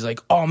Malik, and he's like,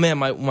 "Oh man,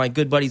 my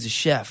good buddy's a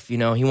chef. You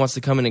know, he wants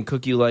to come in and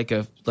cook you like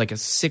a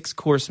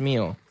 6-course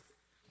meal."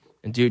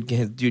 And dude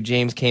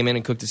James came in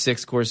and cooked a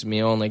 6-course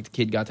meal, and like the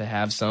kid got to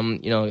have some.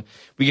 You know,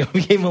 we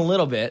gave him a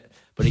little bit,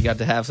 but he got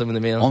to have some of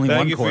the meal. Only Thank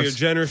one you course. for your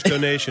generous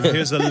donation.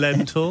 Here's a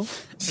lentil.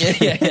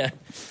 Yeah.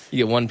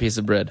 You get one piece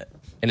of bread,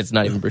 and it's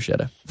not even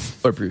bruschetta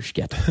or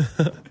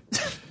bruschetta.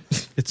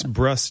 It's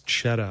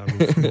bruschetta. I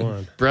mean, come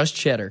on. Brushed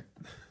cheddar.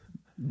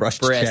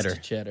 Brushed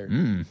Breast cheddar.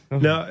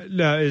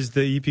 Now, is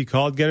the EP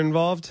called Get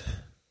Involved?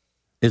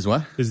 Is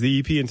what? Is the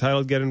EP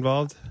entitled Get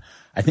Involved?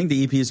 I think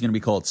the EP is going to be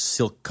called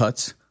Silk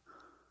Cuts.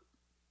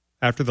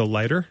 After the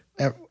lighter?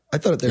 I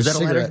thought there's Is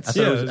that a lighter? cigarettes. I thought,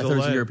 Yeah, it there's was, a I thought it was a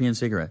lighter. European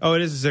cigarette. Oh,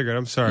 it is a cigarette.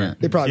 I'm sorry. Yeah.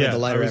 They probably made the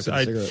lighter I after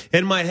the cigarette.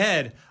 In my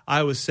head,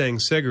 I was saying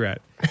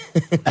cigarette.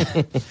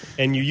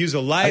 And you use a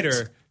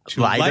lighter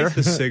to Lighter? light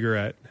the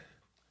cigarette.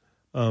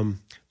 From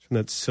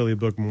that silly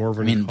book,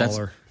 Morven I mean, that's-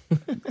 Collar.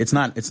 It's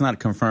not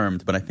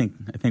confirmed, but I think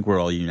we're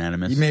all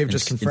unanimous. You may have in-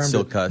 just in confirmed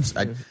Silk it. Cuts.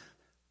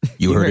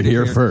 You heard it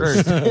here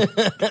first.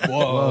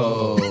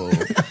 Whoa!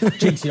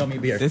 Jinx, you owe me a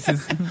beer. This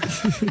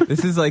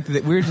is like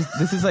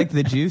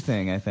the Jew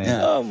thing. I think.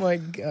 Yeah. Oh my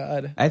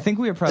god. I think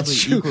we are probably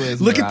That's true. equally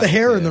as Look at the neurotic,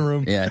 hair too. in the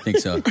room. Yeah, I think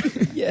so.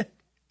 Yeah.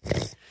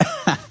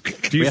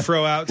 Do you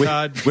throw out,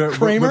 Todd?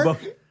 Kramer?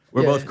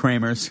 We're both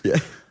Kramers. Yeah.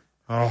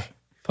 Oh,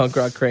 Punk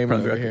rock Kramer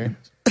over here.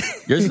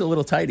 Yours is a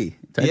little tidy.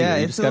 Yeah,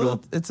 You it's just a gotta-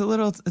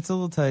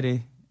 little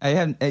tidy.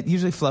 I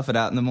usually fluff it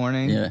out in the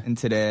morning. Yeah. And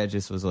today I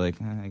just was like,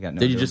 I got no.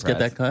 Did you real just get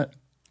press. that cut?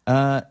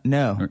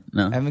 No.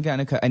 No? I haven't gotten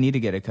a cut. I need to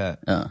get a cut.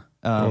 Oh.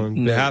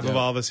 on behalf of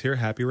all of us here,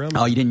 happy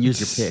Ramadan. Oh, you didn't use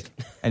your pick.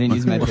 I didn't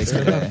use my pick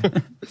today.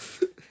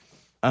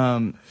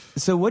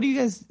 So what do you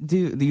guys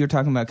do? You're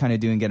talking about kind of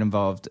get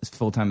involved as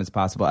full time as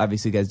possible.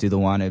 Obviously, you guys do the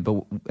Wanted,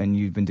 and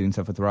you've been doing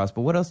stuff with Ross.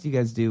 But what else do you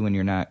guys do when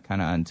you're not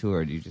kind of on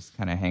tour? Do you just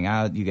kind of hang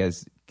out? You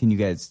guys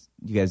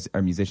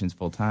are musicians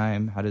full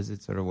time? How does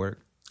it sort of work?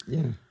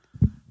 Yeah.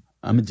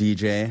 I'm a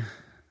DJ.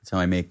 That's how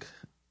I make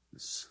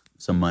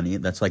some money.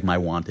 That's like my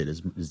wanted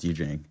is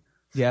DJing.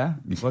 Yeah.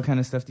 What kind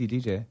of stuff do you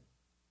DJ?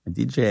 I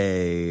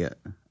DJ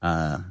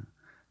a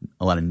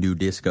lot of new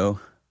disco,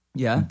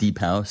 Yeah. deep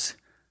house,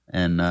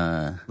 and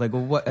Like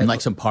what? and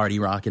like some party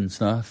rock and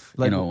stuff.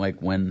 Like-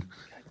 like when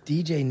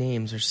DJ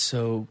names are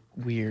so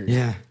weird.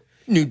 Yeah.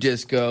 New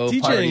disco,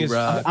 DJing party is-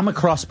 rock. I'm a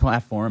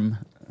cross-platform,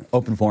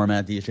 open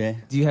format DJ.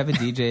 Do you have a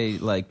DJ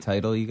like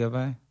title you go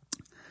by?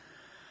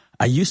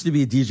 I used to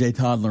be DJ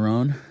Todd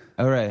Larone,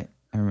 Oh right,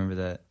 I remember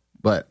that.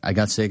 but I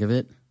got sick of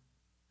it.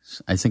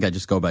 I think I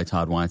just go by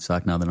Todd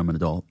Weinstock now that I'm an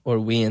adult. Or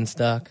We in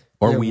Stock.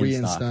 Or Yeah, We, We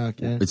in in Stock.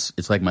 Stock, yeah.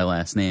 It's like my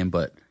last name,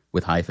 but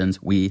with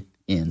hyphens. We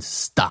in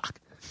Stock.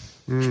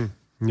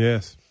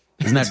 Yes.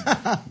 Isn't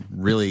that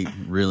really,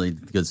 really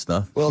good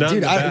stuff? Well, Not in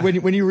dude, the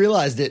back. when you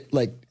realized it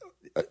like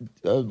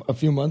a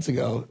few months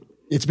ago,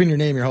 it's been your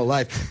name your whole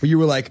life. But you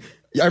were like,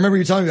 I remember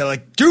you telling me that,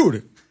 like,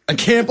 dude, I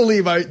can't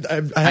believe I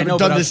haven't know,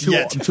 done but this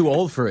yet. I'm too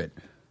old for it.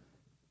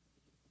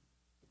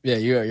 Yeah,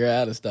 you're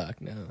out of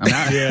stock now. I'm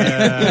not.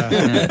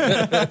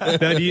 Yeah.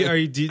 Now, do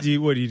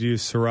you do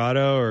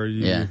Serato or do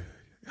you? Yeah.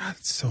 God,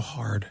 it's so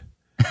hard.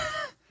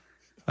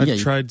 I've Yeah, you-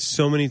 tried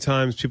so many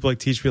times. People like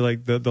teach me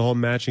like the whole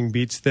matching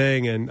beats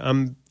thing, and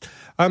I'm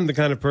the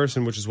kind of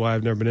person, which is why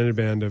I've never been in a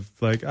band, of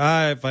like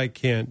if I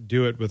can't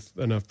do it with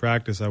enough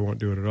practice, I won't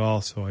do it at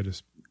all. So I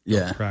just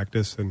Yeah.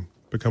 practice and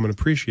become an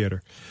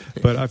appreciator.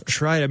 But I've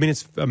tried. I mean,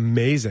 it's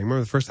amazing. I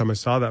remember the first time I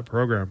saw that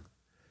program.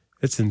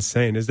 It's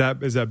insane. Is that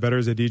better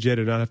as a DJ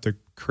to not have to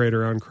create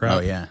our own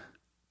crowd? Oh yeah.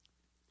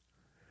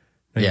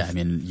 Yeah, I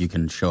mean, you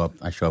can show up.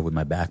 I show up with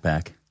my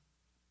backpack.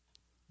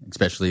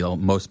 Especially,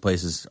 most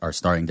places are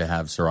starting to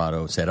have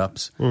Serato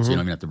setups, so you don't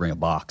even have to bring a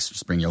box.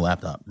 Just bring your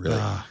laptop, really,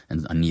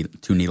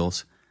 and two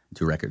needles,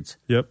 2 records.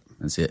 Yep.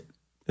 That's it.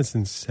 It's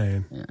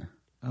insane.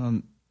 Yeah.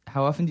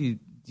 How often do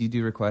you Do you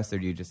do requests or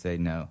do you just say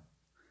no?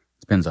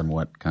 Depends on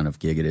what kind of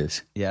gig it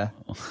is. Yeah.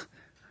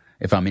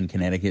 If I'm in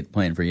Connecticut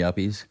playing for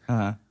Yuppies,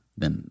 Uh-huh.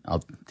 then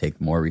I'll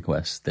take more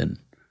requests than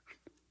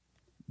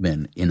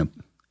in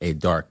a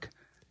dark,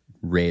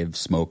 rave,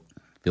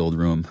 smoke-filled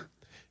room.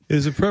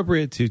 Is it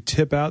appropriate to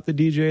tip out the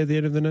DJ at the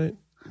end of the night?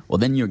 Well,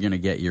 then you're going to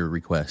get your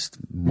request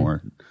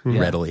more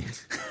readily.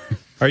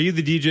 Are you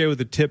the DJ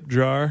with a tip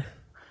jar?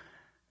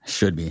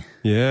 Should be.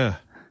 Yeah.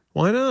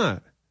 Why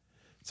not?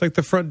 It's like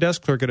the front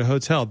desk clerk at a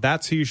hotel.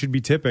 That's who you should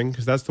be tipping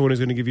because that's the one who's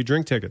going to give you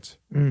drink tickets.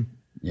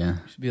 Yeah.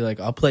 Should be like,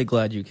 I'll play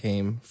Glad You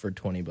Came for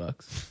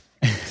 $20.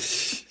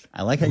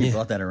 I like how you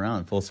brought that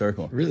around full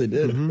circle. Really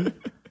did.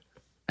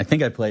 I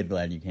think I played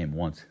Glad You Came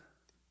once.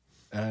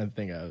 I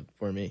think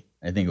for me.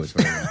 I think it was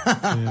for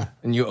me.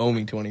 And you owe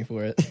me 20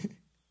 for it.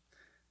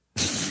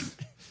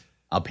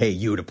 I'll pay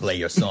you to play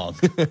your song.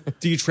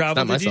 Do you travel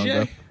Not to my song,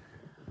 DJ? bro.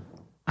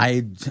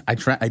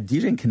 I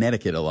DJ in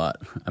Connecticut a lot.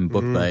 I'm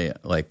booked by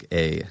like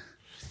a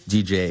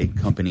DJ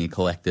company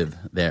collective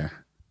there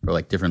for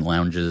like different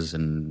lounges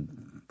and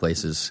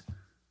places.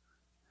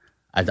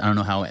 I don't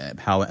know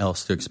how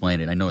else to explain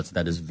it. I know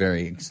that is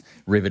very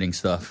riveting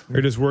stuff.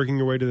 Or just working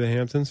your way to the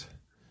Hamptons?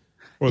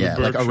 Or Yeah,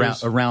 the like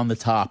Berkshires? around the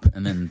top,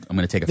 and then I'm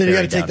going to take a Then ferry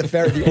you got to take down. the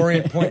ferry, the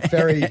Orient Point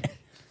ferry.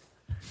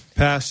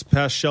 Past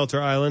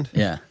Shelter Island?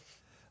 Yeah.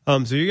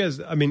 So you guys,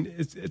 I mean,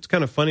 it's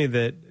kind of funny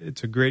that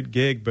it's a great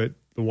gig, but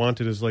The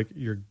Wanted is like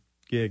your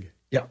gig.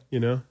 Yeah. You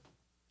know?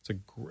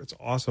 It's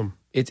awesome.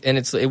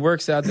 It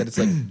works out that it's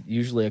like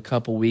usually a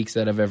couple weeks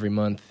out of every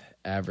month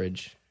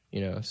average,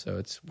 you know,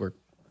 so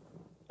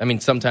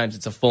sometimes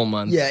it's a full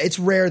month. Yeah, it's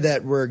rare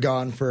that we're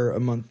gone for a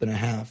month and a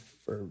half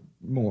or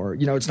more.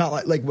 You know, it's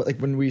not like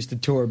when we used to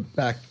tour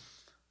back.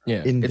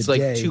 Yeah. In It's the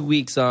like day. 2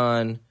 weeks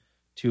on,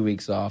 2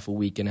 weeks off, a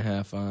week and a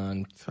half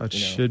on. That's how it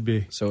you know. should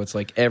be. So it's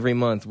like every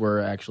month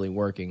we're actually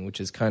working, which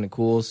is kind of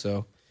cool.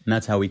 So And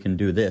that's how we can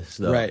do this,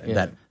 though. Right,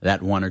 yeah.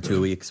 That 1 or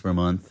 2 weeks per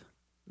month.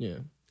 yeah.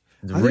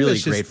 It's think really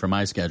that's just- great for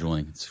my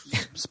scheduling. It's I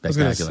was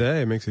going spectacular. to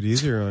say, it makes it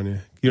easier on you.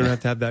 You don't have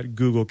to have that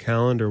Google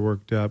Calendar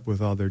worked up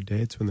with all their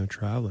dates when they're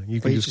traveling. You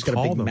But can you just just got a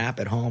call big them. map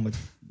at home with,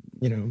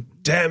 you know.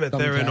 Damn it,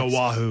 they're in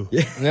thumbtacks. Oahu.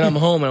 And then I'm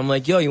home and I'm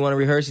like, yo, you want to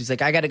rehearse? He's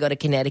like, I got to go to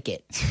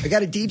Connecticut. I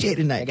got a DJ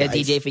tonight. I got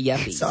guys. DJ for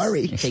Yuppies.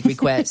 Sorry. Take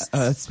requests.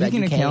 Speaking Glad of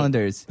you came.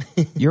 calendars,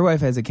 your wife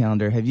has a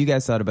calendar. Have you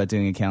guys thought about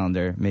doing a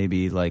calendar?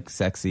 Maybe like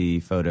sexy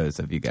photos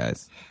of you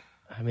guys.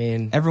 I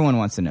mean, Everyone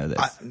wants to know this.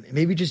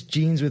 Maybe just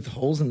jeans with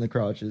holes in the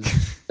crotches.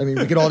 I mean,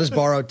 we could all just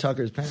borrow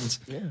Tucker's pants.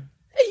 hey,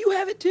 you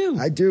have it too.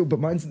 I do, but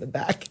mine's in the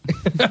back.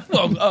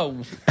 Well,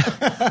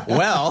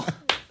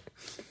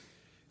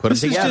 put them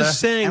This is together. just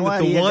saying And that what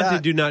the do you Wanted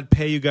got? do not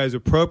pay you guys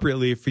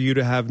appropriately for you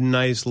to have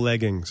nice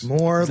leggings.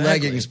 More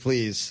leggings,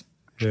 please.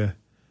 Yeah.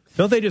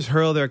 Don't they just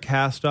hurl their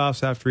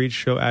cast-offs after each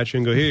show at you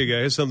and go, here you go,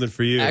 here's something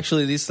for you.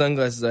 Actually, these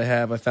sunglasses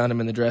I found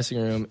them in the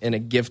dressing room in a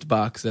gift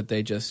box that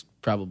they just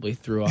probably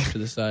threw off to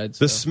the side.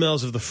 So. The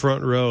smells of the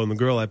front row and the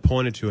girl I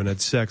pointed to and had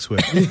sex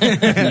with.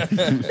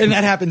 And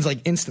that happens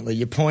like instantly.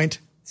 You point,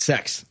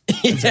 sex.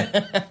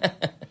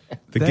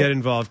 The Get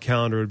Involved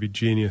calendar would be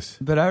genius.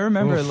 But I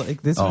remember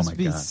like this Oh must my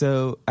be God.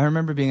 so. I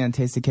remember being on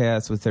Taste of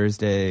Chaos with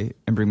Thursday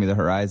and Bring Me the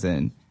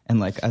Horizon, and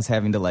like us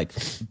having to like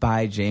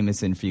buy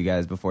Jameson for you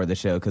guys before the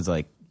show because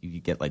like you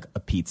could get like a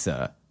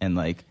pizza and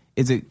like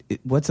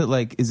what's it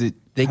like? Is it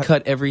They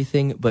cut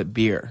everything but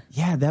beer.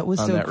 Yeah, that was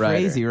on so that rider.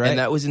 crazy, right? And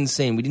that was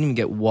insane. We didn't even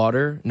get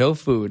water, no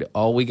food.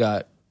 All we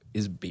got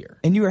is beer.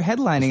 And you were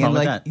headlining, and wrong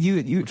with like that?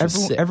 you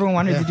was sick. everyone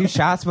wanted to do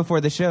shots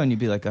before the show, and you'd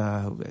be like,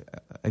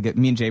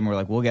 me and Jamie were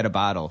like, we'll get a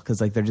bottle because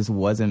like there just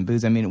wasn't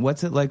booze. I mean,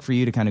 what's it like for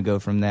you to kind of go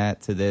from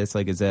that to this?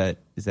 Like, is that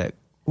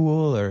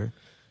cool or?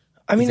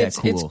 I mean, Is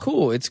that it's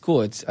cool. It's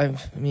cool. I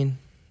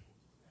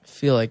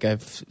feel like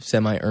I've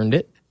semi earned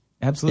it.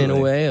 Absolutely. In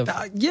a way of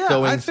yeah,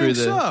 going I through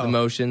think the so.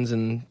 emotions,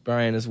 and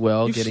Brian as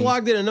well. You've getting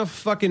slogged in enough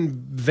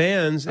fucking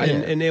vans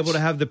and able to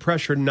have the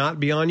pressure not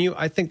be on you.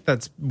 I think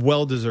that's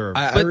well deserved.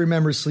 I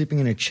remember sleeping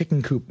in a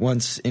chicken coop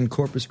once in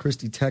Corpus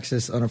Christi,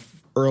 Texas on a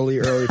early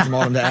From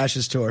Autumn to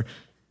Ashes tour.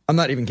 I'm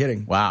not even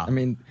kidding. Wow. I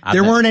mean, I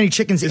there bet. weren't any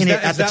chickens in it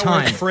at is the that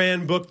time. where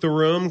Fran booked the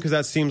room? Because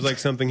that seems like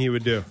something he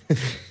would do.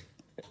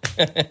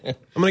 I'm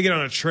going to get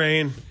on a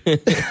train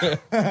with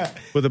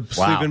a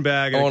sleeping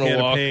bag I and a wanna can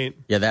of walk. paint.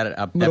 Yeah,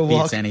 that Little beats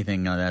walk.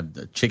 anything.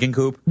 The chicken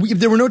coop.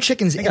 There were no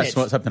chickens I in think I it.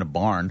 smoked up in a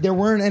barn. There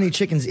weren't any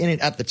chickens in it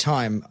at the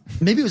time.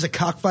 Maybe it was a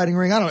cockfighting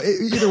ring. I don't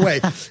know. Either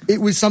way, it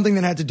was something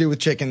that had to do with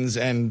chickens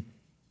and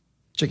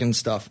chicken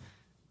stuff.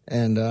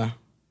 And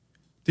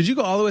Did you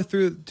go all the way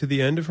through to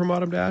the end of From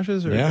Autumn to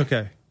Ashes? Or? Yeah.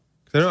 Okay.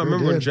 'Cause I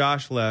remember when did.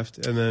 Josh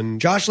left and then...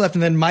 Josh left,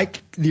 and then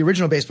Mike, the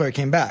original bass player,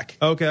 came back.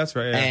 Okay, that's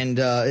right. Yeah. And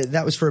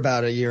that was for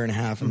about a year and a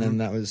half, and then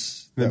that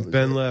was... then that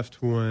Ben was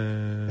left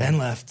when... Ben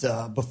left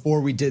before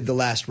we did the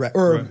last record.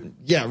 Or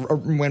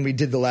when we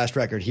did the last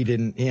record, he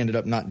ended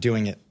up not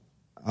doing it.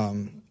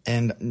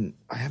 And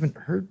I haven't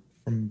heard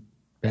from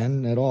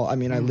Ben at all. I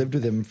mean, I lived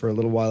with him for a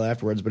little while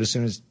afterwards, but as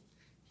soon as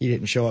he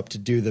didn't show up to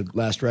do the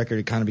last record,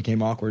 it kind of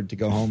became awkward to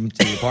go home to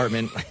the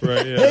apartment.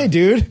 Right, yeah. Hey,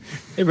 dude.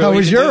 Hey, bro, How what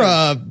was you your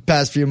doing?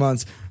 past few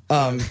months?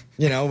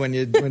 You know, when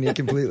you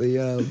completely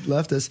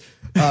left us.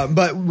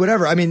 But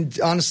whatever. I mean,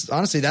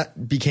 honestly,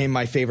 that became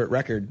my favorite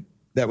record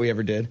that we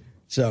ever did.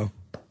 So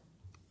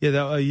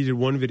Yeah, you did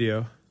one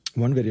video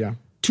one video.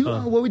 Two.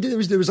 What we did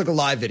there was like a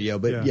live video,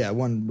 but yeah,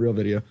 one real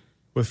video,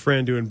 with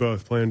Fran doing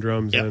both, playing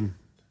drums and.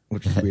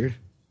 which is weird.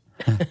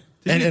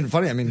 and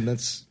funny. I mean,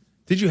 that's.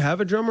 Did you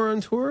have a drummer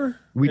on tour?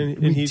 We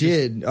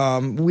did.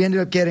 We ended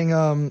up getting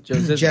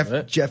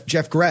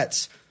Jeff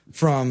Gretz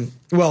from.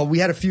 Well, we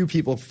had a few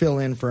people fill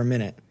in for a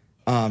minute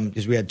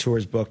because we had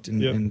tours booked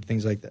and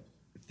things like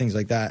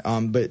that.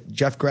 But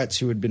Jeff Gretz,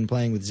 who had been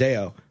playing with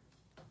Zayo,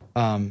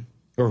 or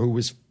who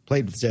was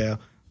played with Zayo,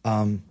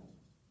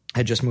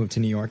 had just moved to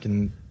New York,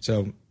 and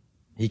so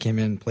he came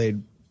in and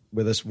played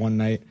with us one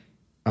night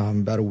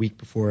about a week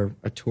before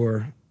a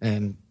tour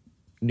and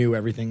knew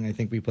everything. I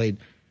think we played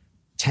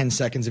 10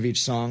 seconds of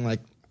each song, like,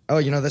 oh,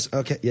 you know this?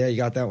 Okay, yeah, you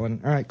got that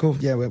one. All right, cool.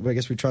 Yeah, I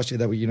guess we trust you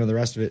that you know the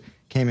rest of it.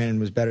 Came in and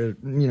was better,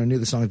 knew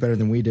the songs better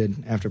than we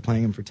did after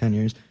playing them for 10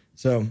 years.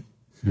 So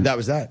that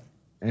was that.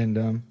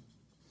 And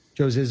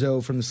Joe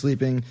Zizzo from The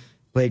Sleeping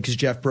played because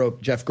Jeff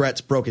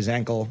Gretz broke his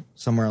ankle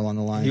somewhere along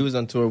the line. He was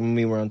on tour when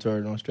we were on tour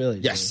in Australia.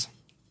 Yes.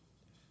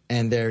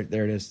 And there it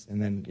is.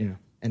 And then,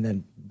 and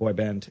then boy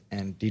band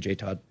and DJ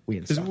Todd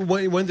Weenstock.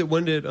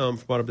 When did From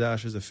Bottom to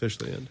Ashes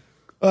officially end?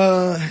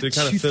 Did it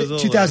kind of fizzle?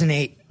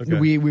 2008. Okay.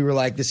 We were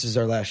like, this is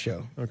our last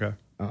show. Okay.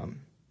 And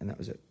that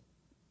was it.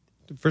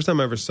 The first time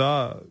I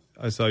saw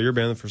your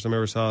band, the first time I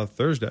ever saw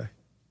Thursday.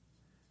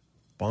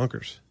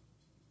 Bonkers.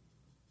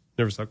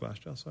 Never saw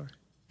Glassjaw, sorry.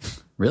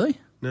 Really?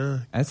 No.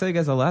 I saw you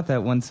guys a lot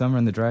that one summer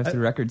in the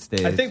drive-through record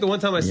stage. I think the one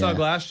time I saw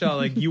Glassjaw,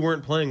 like, you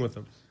weren't playing with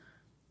them.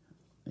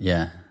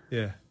 Yeah.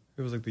 Yeah.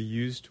 It was like the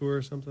Used tour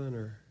or something,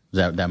 or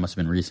That must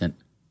have been recent.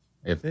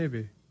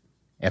 maybe.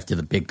 After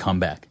the big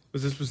comeback.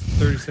 Was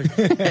 30 seconds?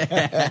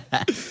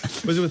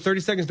 Was it with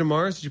 30 Seconds to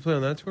Mars? Did you play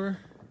on that tour?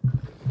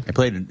 I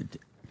played in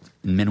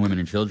Men, Women,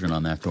 and Children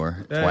on that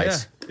tour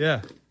twice.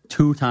 Yeah.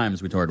 2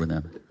 times we toured with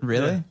them.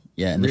 Really?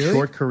 Yeah, in the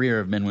short career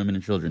of Men, Women,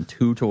 and Children,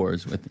 2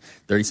 tours with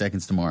 30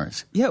 Seconds to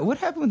Mars. Yeah, what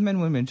happened with Men,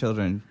 Women, and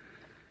Children?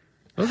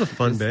 That was a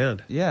fun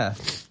band. Yeah.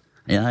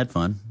 Yeah, I had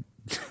fun.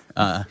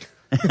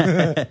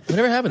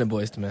 Whatever happened to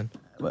Boys to Men?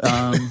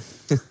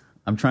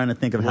 I'm trying to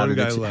think of how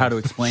to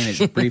explain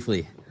it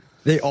briefly.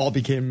 They all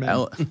became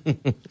men.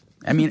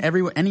 I mean,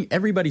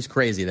 everybody's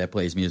crazy that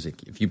plays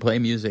music. If you play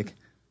music,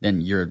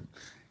 then you're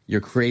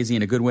crazy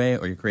in a good way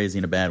or you're crazy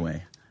in a bad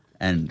way,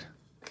 and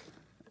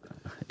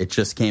it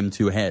just came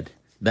to a head.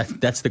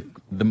 That's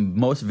the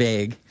most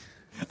vague.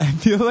 I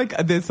feel like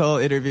this whole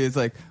interview is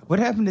like, what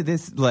happened to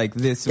this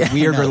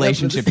weird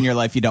relationship in your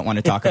life you don't want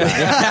to talk about?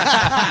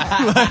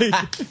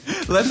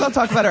 Let's all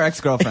talk about our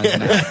ex-girlfriends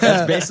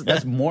now.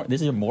 That's more.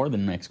 This is more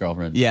than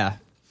ex-girlfriends. Yeah.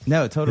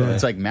 No, totally.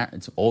 It's like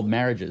it's old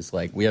marriages.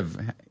 Like we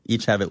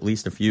each have at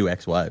least a few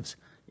ex-wives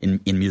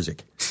in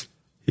music.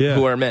 Yeah.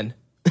 Who are men.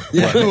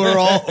 Yeah, who are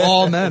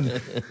all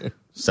men.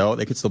 So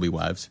they could still be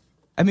wives.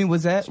 I mean,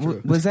 was that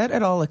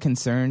at all a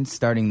concern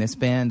starting this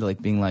band?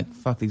 Like being like,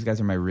 fuck, these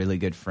guys are my really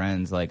good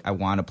friends. Like, I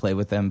want to play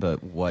with them,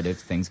 but what if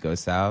things go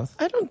south?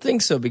 I don't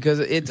think so because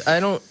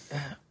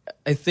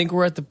I think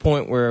we're at the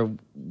point where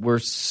we're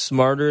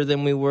smarter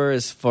than we were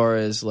as far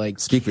as like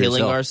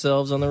killing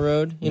ourselves on the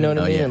road. You know what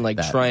I mean? Yeah, and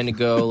like trying to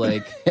go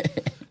like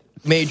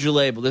major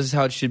label. This is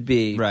how it should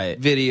be. Right.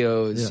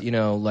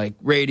 Videos, like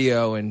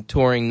radio and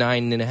touring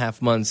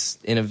 9.5 months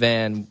in a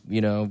van,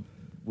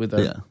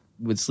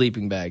 with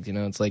sleeping bags.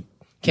 It's like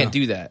can't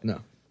do that. No.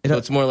 So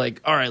it's more like,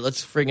 all right,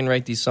 let's friggin'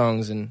 write these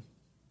songs and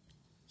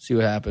see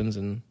what happens,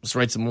 and let's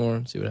write some more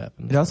and see what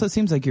happens. It also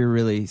seems like you're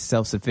really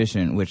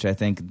self-sufficient, which I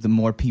think the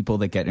more people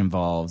that get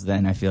involved,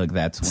 then I feel like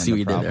that's when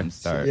the problems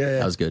start. Yeah.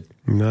 That was good.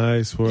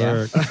 Nice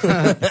work.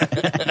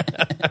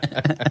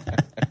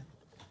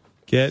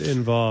 Get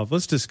involved.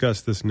 Let's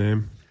discuss this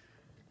name.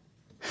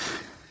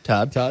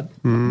 Todd?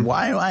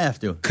 Why do I have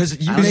to? Because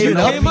you made it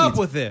up. Came up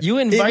with it. You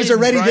It invited was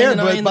already Brian there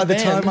and I by in the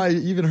band. time I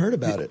even heard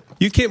about it.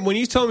 When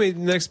you told me the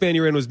next band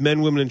you were in was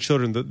Men, Women, and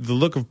Children, the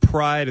look of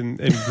pride and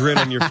grit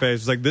on your face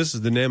was like, this is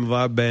the name of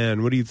our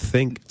band. What do you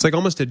think? It's like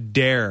almost a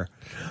dare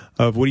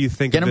of what do you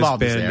think Get of this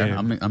involved is band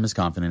there. name? I'm as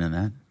confident in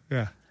that.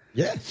 Yeah.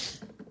 Yeah.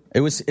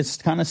 It's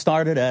kind of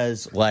started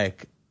as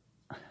like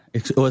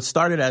it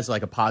started as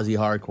like a posy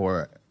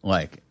hardcore,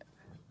 like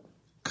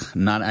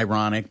not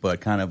ironic, but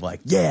kind of like,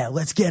 yeah,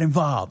 let's get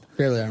involved.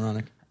 Fairly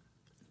ironic.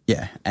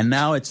 Yeah, and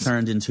now it's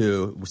turned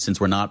into,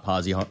 since we're not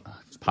posy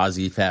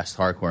fast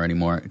hardcore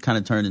anymore, it kind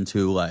of turned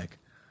into like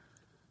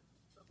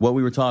what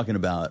we were talking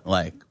about.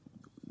 Like,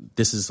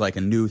 this is like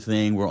a new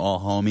thing. We're all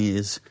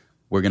homies.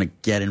 We're gonna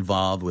get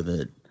involved with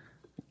it.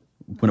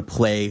 We're gonna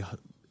play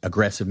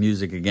aggressive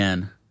music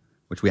again,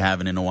 which we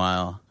haven't in a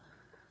while.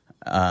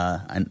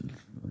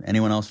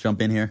 Anyone else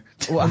jump in here?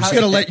 Well, I'm just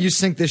going to let you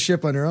sink this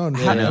ship on your own.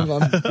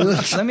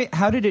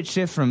 How did it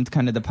shift from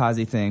kind of the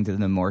posy thing to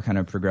the more kind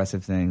of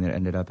progressive thing that it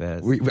ended up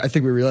as? I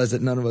think we realized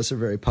that none of us are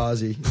very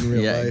posy in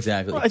real life.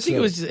 Exactly. Well, I think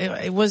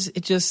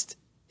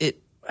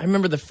I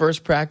remember the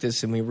first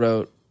practice and we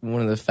wrote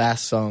one of the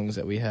fast songs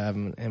that we have,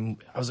 and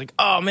I was like,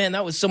 oh man,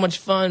 that was so much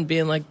fun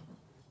being like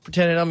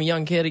pretending I'm a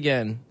young kid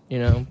again,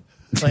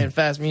 playing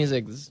fast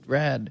music. This is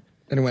rad.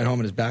 And he went home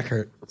and his back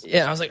hurt.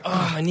 Yeah, I was like,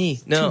 oh, my knee.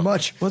 No. Too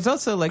much. Well, it's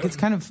also like it's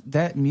kind of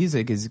that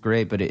music is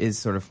great, but it is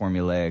sort of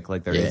formulaic.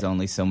 Like there is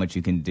only so much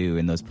you can do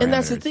in those parameters. And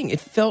that's the thing. It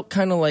felt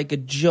kind of like a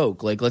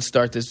joke. Like, let's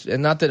start this.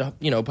 And not that,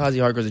 Posse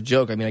Hardcore is a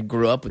joke. I mean, I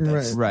grew up with that,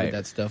 with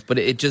that stuff. But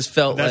it just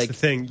felt That's like. the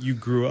thing. You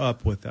grew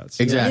up with that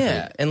stuff. Exactly.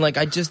 Yeah. And like,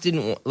 I just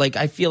didn't. Like,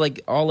 I feel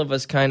like all of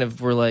us kind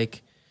of were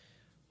like,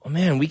 oh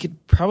man, we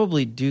could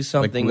probably do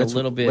something a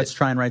little bit. Let's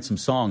try and write some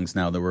songs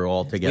now that we're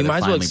all together. We might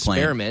as well finally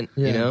experiment,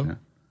 playing.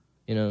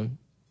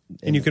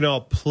 And you can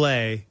all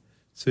play,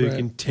 so you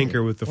can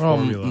tinker with the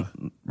formula.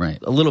 Right.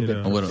 A little bit.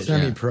 A little.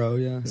 Semi-pro,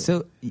 yeah.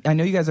 So I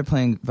know you guys are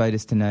playing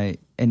Vitus tonight,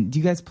 and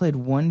you guys played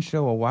one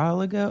show a while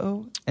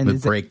ago, and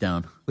With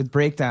Breakdown. With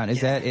Breakdown,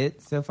 is that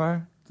it so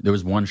far? There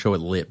was one show at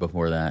Lit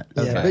before that.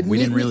 Yeah, but we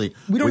didn't really.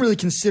 We don't really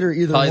consider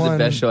either Probably one. the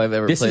best show I've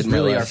ever This played is in my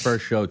really life. our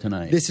first show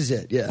tonight. This is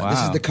it, yeah. This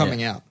is Wow. the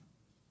coming out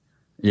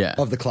Yeah.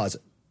 of the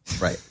closet.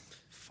 Right.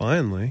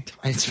 Finally.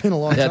 It's been a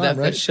long Yeah, time,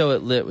 right? that show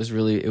at Lit was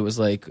really, it was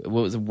like,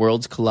 what was it,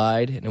 Worlds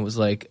Collide? And it was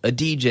like a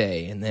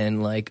DJ, and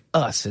then like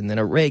us, and then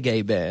a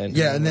reggae band.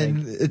 Yeah, and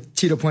then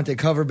Tito Puente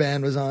cover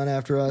band was on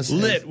after us.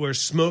 Lit, where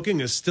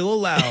smoking is still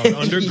allowed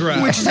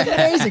underground. Which is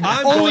amazing.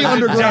 I'm Only going to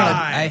underground.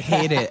 die. I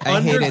hate it.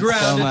 I hate it so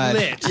Underground much.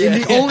 lit.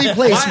 In the only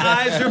place. My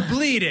eyes are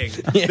bleeding.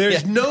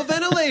 There's no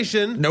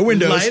ventilation. No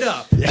windows. Light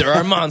up. There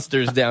are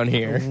monsters down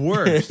here.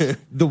 Worse. The walls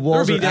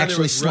Remember are being down there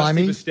actually with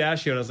slimy. Rusty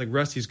Pistachio, and I was like,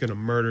 Rusty's going to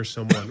murder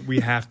someone. We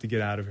have to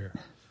get out of here.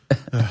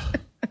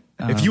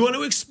 If you want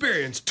to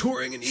experience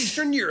touring in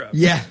Eastern Europe,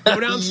 Yeah. go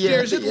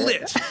downstairs at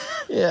Lit.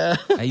 Yeah.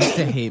 I used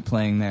to hate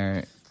playing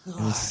there. It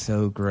was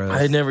so gross. I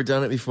had never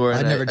done it before. I'd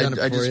and never done it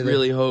I before just either.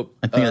 really hope.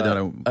 I think I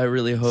done it I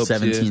really hope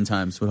 17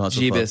 times with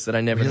Hustle Club. Jeebus that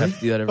I never have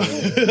to do that ever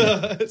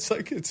again. It's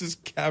like it's this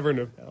cavern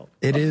of hell.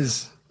 It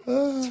is.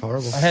 It's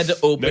horrible. I had to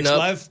open Next up.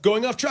 live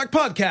Going Off Track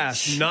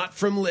podcast, not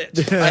from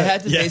Lit. I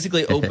had to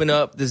basically open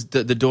up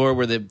the door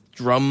where the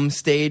drum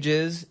stage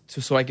is,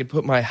 so I could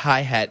put my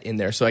hi-hat in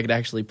there, so I could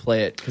actually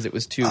play it because it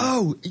was too.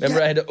 Oh, remember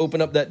yeah. I had to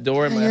open up that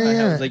door and my Yeah, hi-hat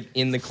yeah. was like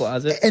in the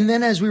closet. And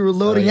then as we were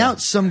loading yeah.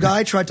 out, some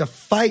guy tried to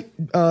fight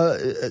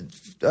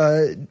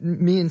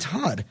me and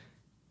Todd.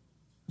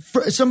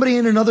 Somebody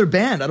in another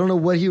band. I don't know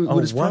what he what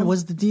his what problem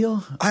was the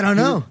deal? I don't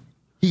know.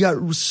 He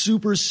got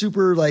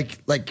super like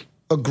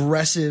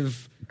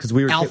aggressive Because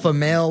we were alpha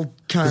male kind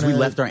Because of. we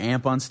left our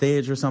amp on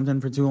stage or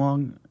something for too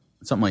long,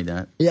 something like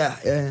that.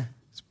 Yeah.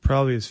 It's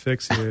probably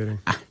asphyxiating.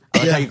 I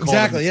like Yeah, how you called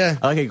exactly, him- yeah.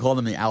 I like how you called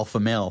him the alpha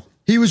male.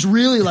 He was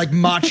really like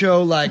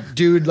macho, like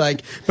dude,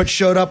 like, but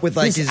showed up with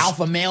like his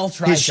male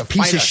his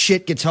piece of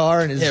shit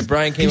guitar and his Yeah,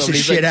 Brian came piece up of and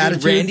he's shit like, "Dude,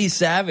 attitude. Randy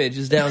Savage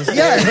is downstairs.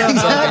 Yeah,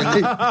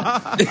 exactly.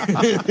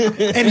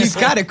 and He's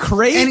got a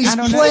crate. and he's I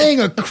don't know. playing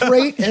a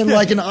crate and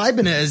like an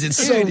Ibanez. It's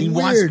so He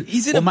weird.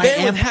 He's in a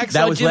band with Hacksaw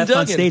that was Jim left on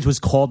Duggan. stage was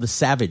called the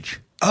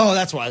Savage. Oh,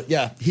 that's why.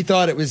 Yeah, he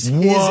thought it was his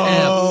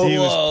amp. He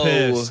was Whoa.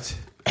 pissed.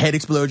 Head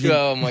explosion.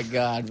 Oh my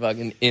god,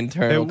 fucking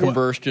internal Hey,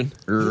 combustion.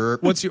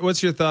 What's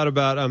your thought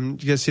about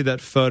do you guys see that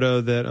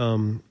photo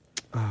that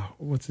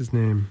what's his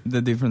name?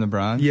 The dude from the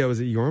Bronx. Yeah, was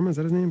it Yorma? Is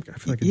that his name? I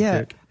feel like a Yeah.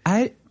 dick.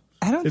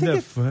 I don't Isn't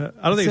think that it's.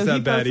 I don't think it's so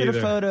that bad he posted either.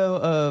 a photo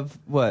of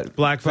what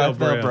Black Veil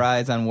Brides.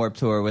 Brides on Warped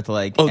Tour with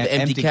like Oh, the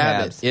empty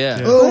cabs. cabins.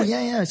 Yeah. Oh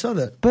yeah, I saw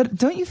that. But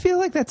don't you feel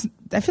like that's?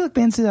 I feel like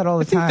bands do that all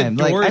the time.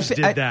 The like Doors I,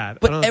 did that. I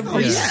But don't-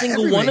 every yeah.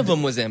 single everybody one of did.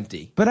 them was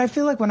empty. But I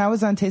feel like when I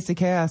was on Taste of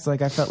Chaos,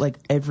 like I felt like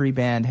every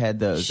band had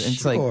those. And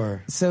it's Sure.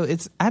 like so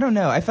it's I don't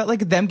know. I felt like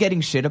them getting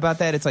shit about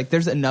that. It's like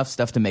there's enough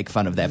stuff to make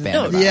fun of that band.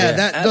 No, about. Yeah,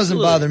 that doesn't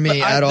Absolutely. bother me But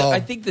at all. I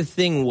think the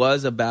thing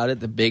was about it,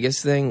 the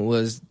biggest thing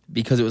was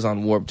because it was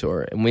on Warped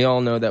Tour. And we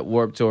all know that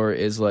Warped Tour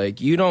is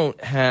like,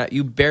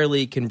 you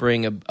barely can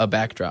bring a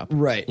backdrop.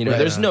 Right, You know, right.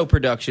 there's no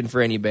production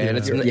for any band.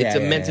 It's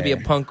meant to be a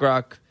punk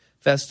rock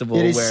festival.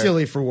 It is where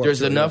silly for Warped there's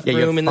Tour. enough Yeah, you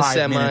have room in the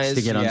 5 minutes semis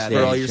to get on Yeah, stage.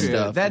 for all your that's true.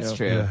 stuff. That's you know?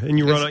 true. Yeah, and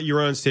you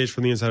run on stage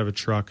from the inside of a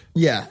truck.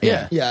 Yeah.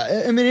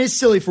 I mean, it's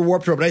silly for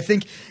Warped Tour, but I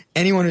think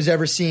anyone who's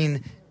ever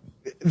seen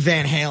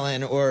Van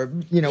Halen or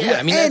Yeah,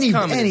 I mean, that's any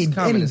common. any It's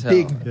common any as hell.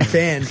 big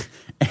band,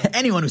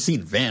 Anyone who's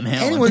seen Van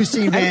Halen. anyone who's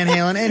seen Van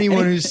Halen,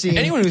 anyone who's seen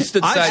Anyone who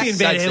stood I've side seen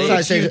Van side Halen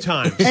a stage. few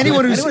times.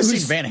 anyone who's, Anyone seen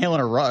who's Van Halen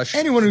or Rush?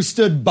 anyone who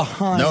stood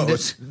behind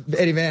Knows.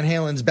 Eddie Van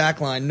Halen's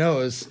backline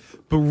knows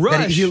But that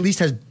Rush, he at least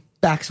has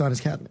backs on his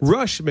cabinets.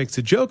 Rush makes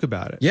a joke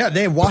about it. Yeah,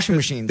 they have washing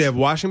machines. They have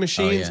washing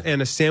machines Oh, yeah.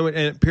 and a sandwich,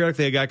 and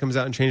periodically a guy comes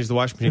out and changes the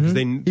washing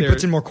machine because he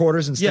puts in more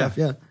quarters and stuff.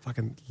 Yeah.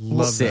 fucking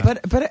love Sick.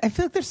 that. But I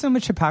feel like there's so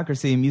much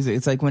hypocrisy in music.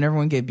 It's like when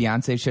everyone gave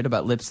Beyonce shit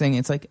about lip syncing,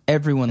 it's like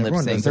everyone lip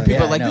Everyone syncs. does Or that.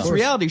 people Yeah, are like I know. this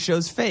reality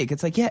show's fake.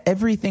 It's like yeah,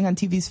 everything on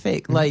TV's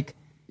fake. Like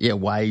Yeah,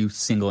 why are you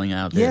singling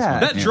out this Yeah.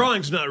 one? That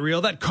drawing's not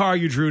real. That car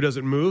you drew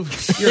doesn't move.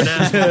 You're an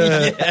asshole.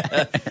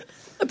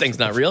 That thing's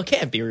not real.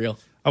 Can't be real.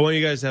 I want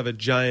you guys to have a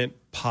giant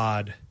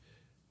pod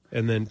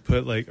and then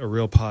put like a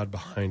real pod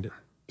behind it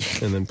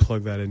and then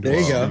plug that into There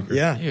a you go. speaker.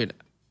 Yeah. Dude,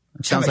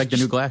 Sounds like the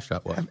new Glass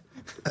Shot. What?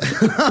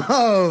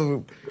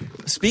 Oh,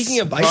 Speaking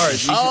of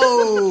cars,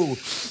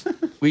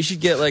 we should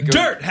get like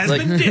Dirt has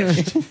been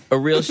dished. a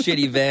real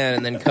shitty van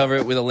and then cover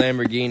it with a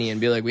Lamborghini and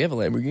be like, we have a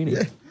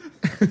Lamborghini.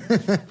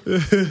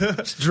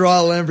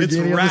 draw a Lamborghini It's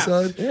on the wrapped.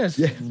 side. Yes,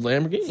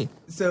 Lamborghini.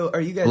 So,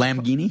 are you guys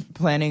Lamborghini?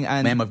 planning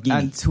on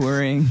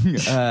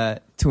Lamborghini.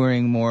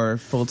 touring more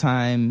full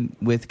time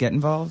with Get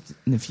Involved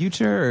in the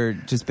future, or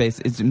just that's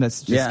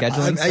just Yeah.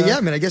 scheduling? stuff? Yeah,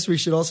 I mean, I guess we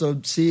should also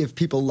see if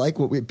people like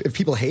if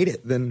people hate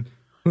it, then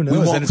who knows?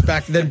 won't. Then it's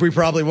back. Then we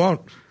probably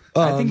won't.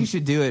 I think you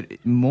should do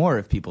it more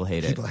if people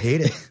hate it. People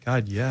hate it.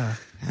 God, yeah.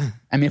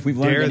 I mean, if we've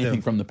learned Dare anything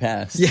them. from the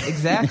past.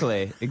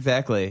 Exactly.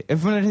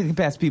 If we're in the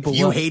past, people If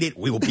you will hate it,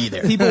 we will be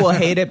there. People will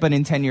hate it, but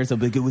in 10 years they'll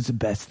be like, it was the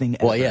best thing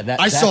ever. Well, yeah,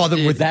 I saw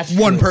them with that's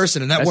one true.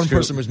 person, and that That's one true.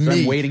 person was So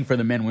me. I'm waiting for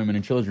the men, women,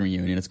 and children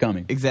reunion. It's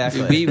coming.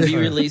 Exactly. We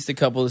released a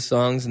couple of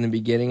songs in the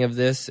beginning of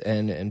this,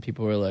 and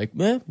people were like,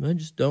 I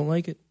just don't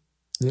like it.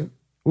 Yeah.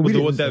 Well, we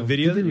What didn't, that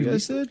video that you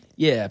guys did?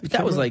 Yeah, but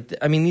that was like,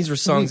 I mean, these were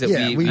songs that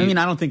Yeah, we I mean,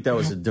 I don't think that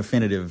was a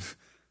definitive.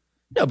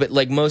 no, but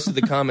like most of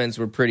the comments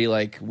were pretty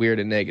like weird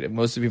and negative.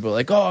 Most of the people were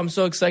like, oh, I'm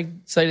so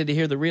excited to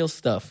hear the real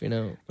stuff, you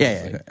know?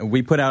 Yeah,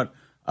 we put out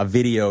a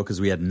video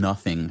because we had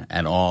nothing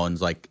at all, and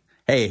it's like,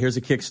 hey, here's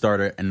a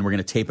Kickstarter, and we're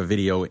gonna tape a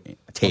video.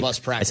 Tape. us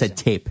I practicing. said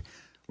tape.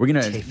 We're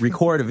gonna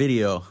record a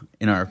video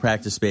in our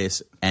practice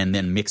space and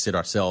then mix it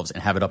ourselves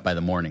and have it up by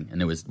the morning.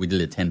 And we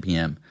did it at 10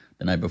 p.m.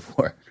 the night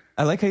before.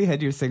 I like how you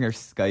had your singer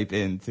Skype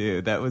in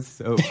too. That was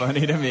so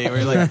funny to me.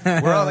 We're like,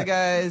 we're all the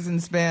guys in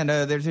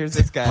Spanda. Here's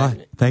this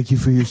guy. Thank you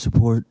for your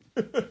support.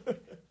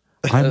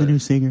 I'm the new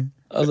singer.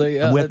 I was like,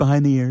 I'm wet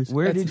behind the ears.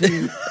 Where did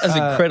you? that's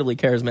incredibly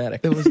charismatic.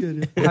 It was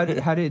good.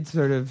 How did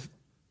sort of?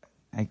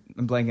 I'm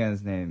blanking on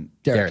his name.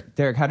 Derek.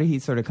 Derek. How did he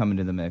sort of come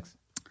into the mix?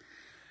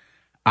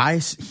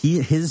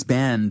 His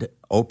band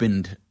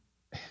opened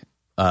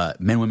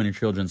Men, Women, and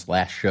Children's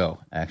last show.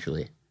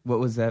 Actually, What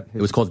was that?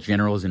 it was called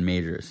Generals and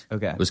Majors.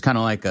 Okay. It was kind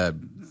of like a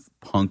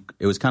punk.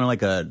 It was kind of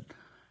like a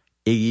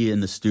Iggy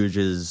and the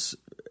Stooges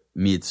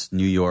meets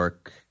New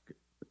York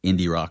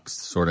indie rock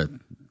sort of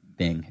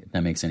thing. If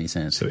that makes any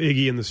sense. So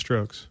Iggy and the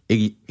Strokes.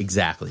 Iggy,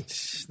 exactly,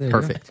 There you go.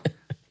 perfect.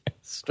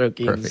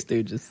 Strokey and the Perfect.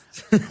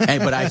 Stooges.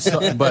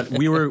 Hey, but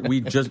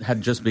we just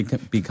had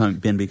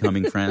been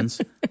becoming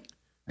friends.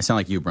 I sound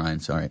like you, Brian.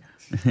 Sorry,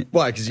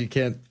 Why? Because you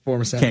can't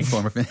form a sentence. can't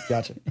form a friend.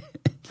 Gotcha.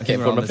 Okay,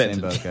 We're all from in a the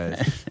same fence. boat,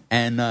 guys.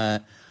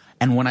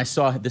 And when I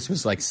saw this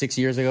was like 6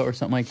 years ago or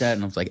something like that,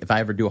 and I was like, if I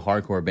ever do a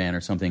hardcore band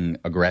or something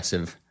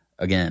aggressive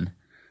again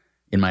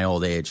in my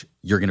old age,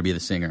 you're going to be the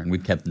singer. And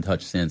we've kept in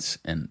touch since,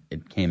 and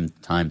it came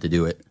time to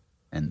do it,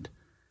 and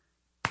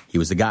he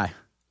was the guy.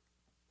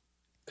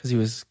 Because he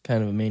was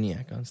kind of a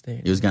maniac on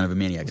stage. He was kind of a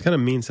maniac, It's kind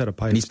of a mean set of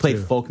pipes. and he's played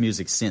too. folk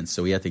music since,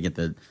 so we had to get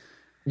the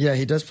Yeah,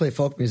 he does play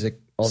folk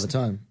music all the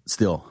time.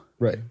 still.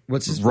 Right.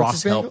 What's his Ross what's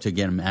his band helped to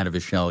get him out of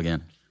his shell again.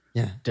 called?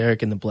 Yeah.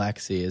 Derek in the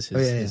Black Sea is yeah.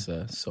 his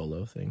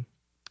solo thing,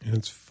 And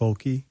it's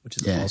folky. which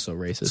is Yeah. also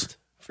racist.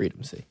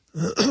 Freedom Sea.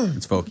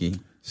 It's folky. He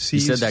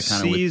Sees- said that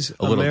kind of sees with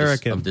a little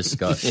American. of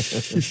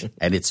disgust,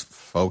 and it's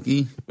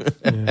folky.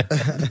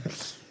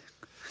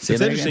 Say It's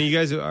that interesting.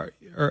 again? You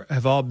guys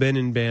have all been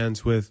in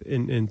bands with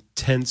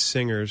intense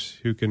singers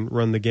who can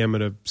run the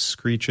gamut of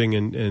screeching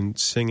and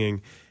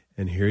singing,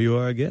 and here you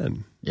are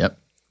again. Yep.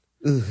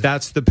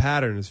 That's the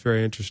pattern. It's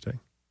very interesting.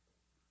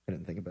 I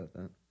didn't think about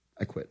that.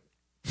 I quit.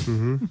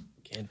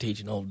 Can't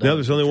teach an old dog. No,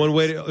 there's only one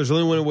way. There's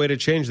only one way to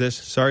change this.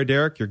 Sorry,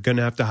 Derek, you're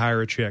gonna have to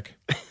hire a chick.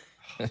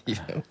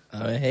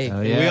 Hey, Oh,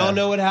 We yeah. all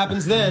know what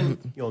happens then.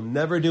 You'll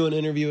never do an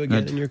interview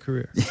again in your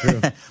career.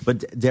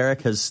 But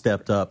Derek has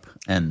stepped up,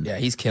 and yeah,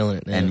 he's killing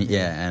it now.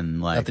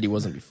 and like Not that he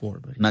wasn't before,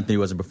 but not that he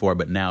wasn't before,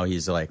 but now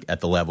he's like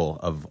at the level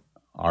of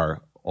our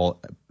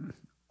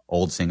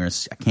old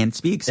singers. I can't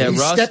speak. Yeah, See? He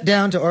Ross- stepped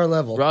down to our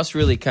level. Ross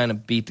really kind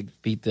of beat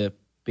the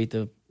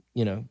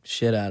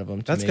shit out of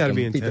him. That's got to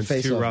be beat the intense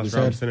face too. off Ross his head.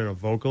 Robinson and a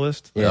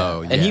vocalist. Yeah.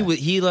 Oh, And yeah.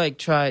 he like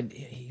tried.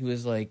 He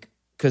was like,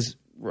 because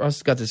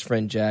Ross got this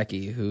friend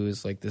Jackie, who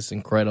is like this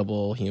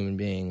incredible human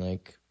being,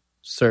 like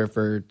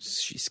surfer.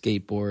 She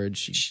skateboards.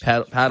 She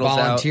paddles out.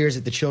 Volunteers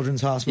at the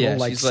Children's Hospital Yeah,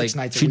 like she's 6 like-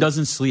 nights a She week.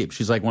 doesn't sleep.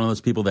 She's like one of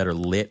those people that are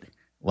lit.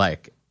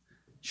 Like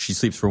she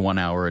sleeps for 1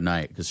 hour a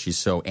night because she's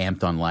so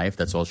amped on life.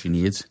 That's all she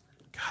needs.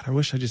 God, I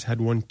wish I just had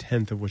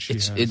 1/10 of what she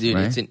has. Dude,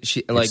 right?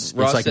 Ross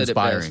like said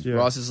inspiring. it best. Yeah.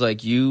 Ross is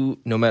like, you,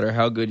 no matter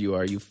how good you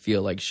are, you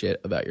feel like shit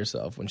about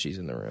yourself when she's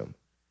in the room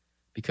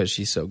because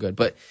she's so good.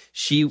 But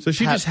she, So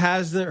she just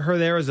has her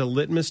there as a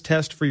litmus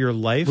test for your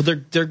life. well,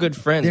 they're good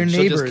friends. They're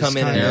She'll neighbors, just come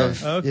in kind and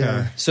of. Okay.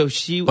 Yeah. So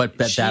she, But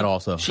she, that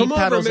also. she Come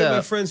over and paddles make my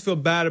out. friends feel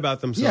bad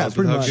about themselves. Yeah, with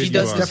pretty how much. good She you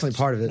does are. That's definitely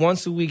part of it.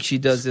 Once a week, she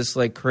does this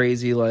like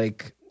crazy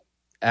like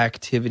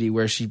activity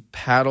where she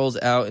paddles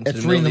out into At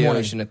the 3 in middle the of the morning.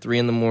 ocean at 3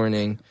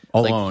 a.m.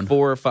 Alone. like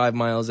 4 or 5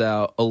 miles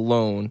out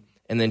alone,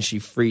 and then she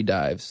free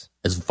dives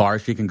As far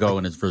as she can go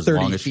and as for as 30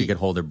 long as she feet. can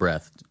hold her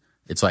breath.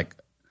 It's like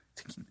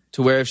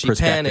to where if she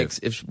Perspective. panics,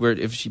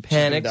 if she die.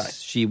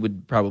 panics, she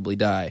would probably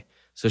die.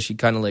 So she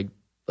kind of like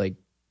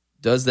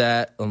does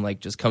that and like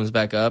just comes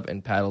back up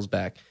and paddles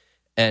back.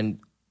 And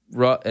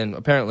and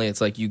apparently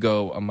it's like you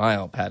go a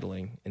mile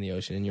paddling in the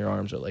ocean and your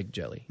arms are like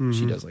jelly.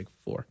 She does like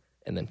 4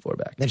 and then 4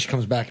 back. Then she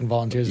comes back and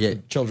volunteers at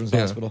the Children's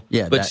Hospital.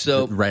 Yeah, But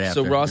right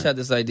after. so Ross had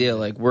this idea,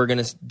 like,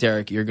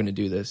 Derek, you're gonna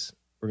do this.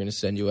 We're gonna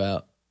send you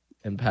out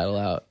and paddle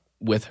out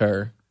with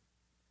her.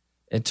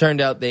 It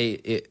turned out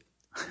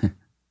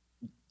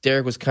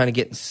Derek was kind of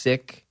getting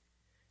sick,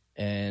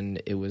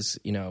 and it was,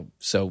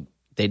 so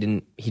he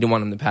didn't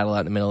want him to paddle out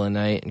in the middle of the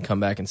night and come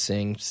back and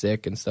sing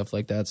sick and stuff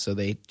like that. So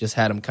they just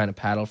had him kind of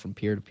paddle from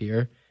pier to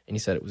pier, and he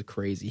said it was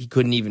crazy. He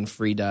couldn't even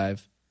free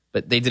dive,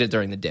 but they did it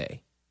during the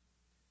day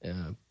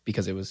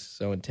because it was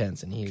so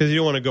intense. And because you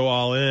don't want to go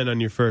all in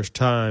on your first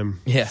time,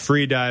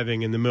 free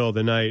diving in the middle of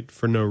the night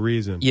for no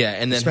reason. Yeah,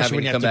 and then Especially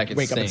when having you to have come back to and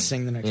wake sing. up and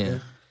sing the next day.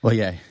 Well,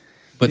 yeah.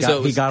 But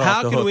he got off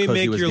How the can hook we 'cause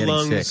he make was your getting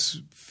lungs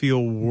sick.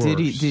 feel worse?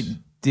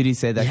 Did he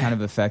say that kind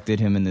of affected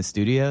him in the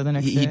studio the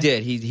next day? He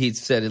did. He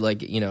said it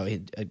like,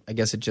 I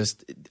guess it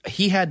just,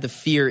 he had the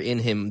fear in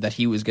him that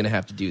he was going to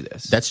have to do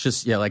this. That's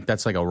just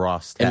that's like a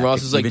Ross. And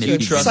Ross is like, Even do you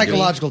if he- trust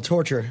Psychological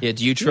torture. Yeah,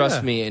 do you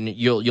trust me and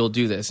you'll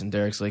do this? And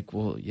Derek's like,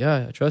 well,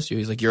 yeah, I trust you.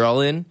 He's like, you're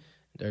all in? And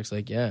Derek's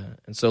like, yeah.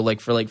 And so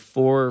like for like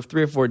 3 or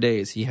 4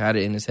 days, he had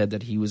it in his head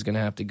that he was going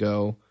to have to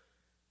go,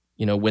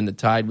 when the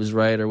tide was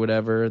right or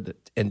whatever,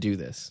 and do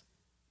this.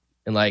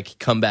 And like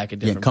come back a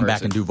different come person.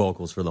 back and do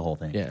vocals for the whole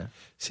thing. Yeah.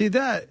 See,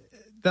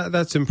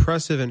 that's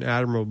impressive and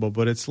admirable,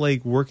 but it's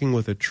like working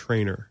with a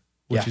trainer,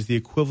 which is the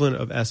equivalent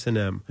of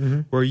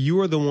S&M, where you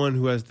are the one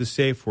who has the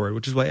safe word,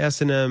 which is why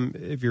S&M,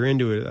 if you're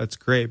into it, that's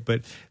great. But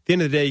at the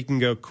end of the day, you can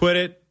go, quit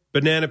it,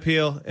 banana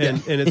peel,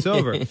 and it's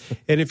over.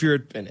 And if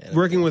you're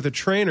working with a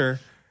trainer,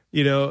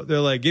 they're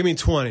like, give me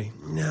 20.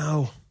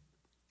 No,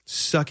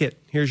 suck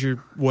it. Here's your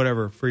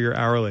whatever for your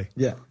hourly.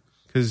 Yeah.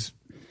 Because,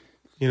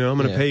 I'm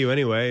going to pay you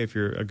anyway if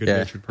you're a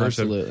good-natured person.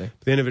 Absolutely.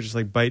 At the end of it, just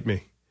like bite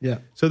me. Yeah.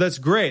 So that's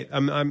great.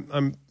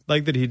 I'm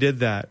like that he did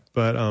that,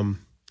 but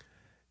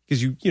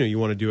because you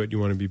want to do it, you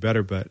want to be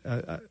better, but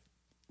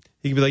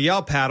he can be like, yeah,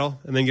 I'll paddle,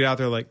 and then get out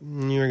there like,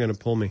 you're going to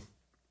pull me.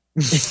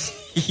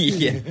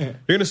 Yeah. You're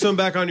going to swim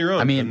back on your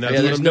own. I mean, and that's yeah,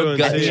 what there's I'm no doing.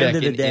 gut At the check end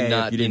of the in day,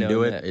 not, if you didn't you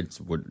know, do that- it,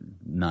 it would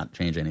not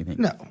change anything.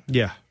 No.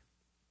 Yeah,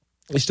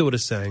 he still would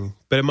have sang,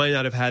 but it might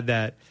not have had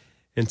that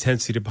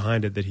intensity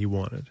behind it that he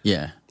wanted.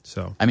 Yeah.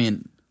 So I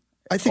mean,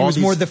 I think it all was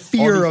these- more the all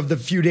fear these- of the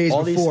few days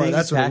all these before. things,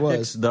 That's what it tactics,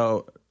 was.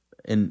 though,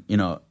 and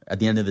at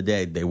the end of the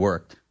day, they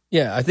worked.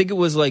 Yeah, I think it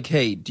was like,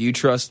 hey, do you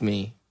trust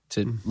me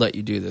to let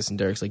you do this? And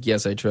Derek's like,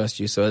 yes, I trust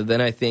you. So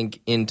then I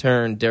think, in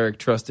turn, Derek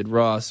trusted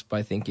Ross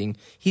by thinking,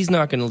 he's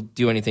not going to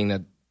do anything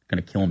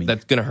Gonna kill me.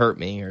 that's going to hurt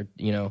me. Or,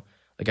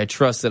 like I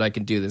trust that I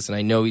can do this. And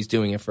I know he's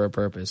doing it for a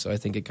purpose. So I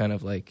think it kind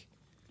of like...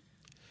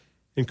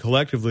 and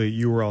collectively,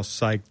 you were all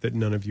psyched that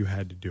none of you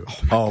had to do it.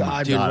 Oh God,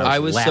 my dude, god! I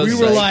was so laughing. We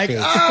were psyched. like,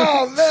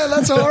 oh man,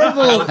 that's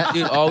horrible.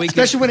 Dude, all we could...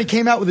 Especially when he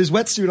came out with his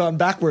wetsuit on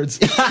backwards.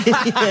 She's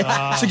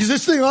like, is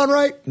this thing on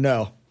right?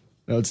 No,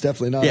 it's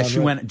definitely not. Yeah,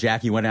 on right.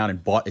 Jackie went out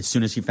and bought, as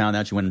soon as she found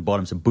out, she went and bought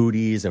him some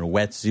booties and a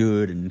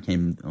wetsuit and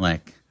came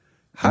like.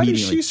 How did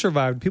immediately- she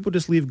survive? Did people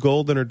just leave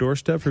gold on her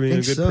doorstep for being a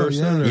think good so,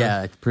 person? or-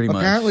 Yeah, pretty much.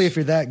 Apparently, if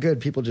you're that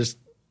good, people just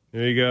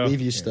There you go.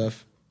 leave you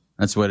stuff.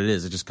 That's what it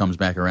is. It just comes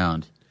back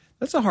around.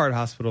 That's a hard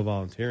hospital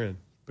volunteering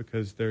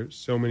because there's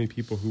so many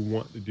people who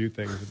want to do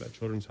things at that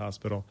children's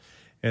hospital.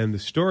 And the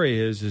story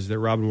is that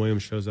Robin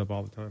Williams shows up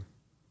all the time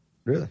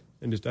Really?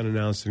 and just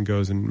unannounced and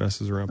goes and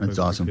messes around That's with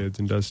awesome. the kids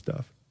and does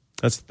stuff.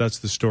 That's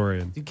the story.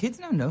 And Do kids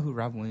now know who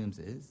Robin Williams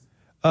is?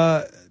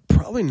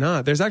 probably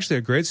not. There's actually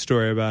a great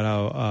story about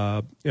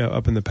how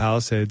up in the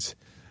Palisades,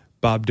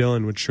 Bob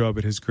Dylan would show up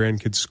at his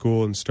grandkids'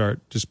 school and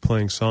start just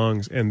playing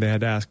songs, and they had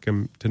to ask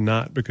him to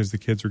not because the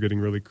kids were getting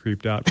really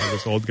creeped out by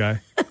this old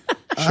guy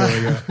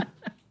showing up.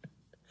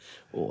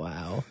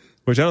 Wow.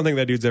 Which I don't think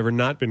that dude's ever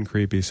not been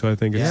creepy, so I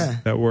think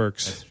that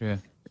works. That's true.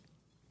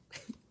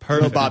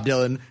 No, Bob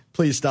Dylan,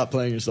 please stop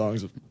playing your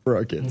songs for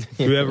our kids.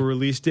 Do we have a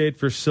release date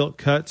for Silk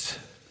Cuts?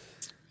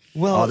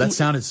 Well, Oh, that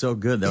sounded so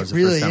good. That was the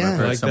really, first time yeah. I've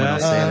heard Like someone that?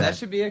 else say that that.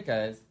 should be it,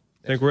 guys.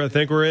 I think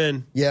we're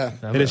in. yeah.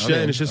 And it's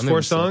just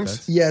 4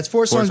 songs? Yeah, it's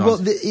 4 songs.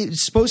 songs. Well,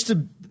 it's supposed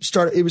to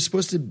start. It was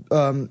supposed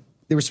to.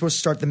 They were supposed to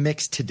start the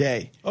mix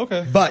today.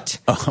 Okay. But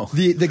Oh.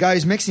 the guy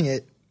who's mixing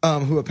it,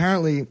 who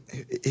apparently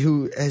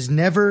who has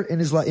never in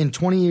his life in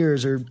 20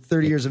 years or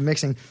 30 years of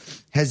mixing,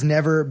 has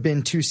never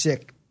been too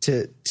sick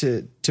to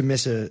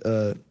miss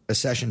a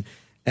session.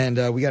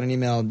 And we got an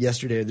email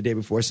yesterday or the day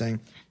before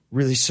saying,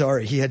 "Really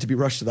sorry, he had to be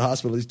rushed to the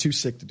hospital. He's too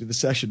sick to do the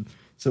session,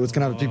 so it's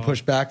going to have to be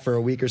pushed back for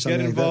a week or Get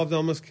something." involved like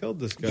almost killed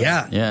this guy.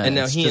 that. Yeah. Yeah, And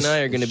now it's he just- and I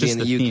are going to it's be in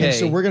just the theme. UK.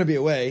 So we're going to be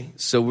away.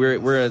 So we're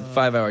a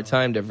 5-hour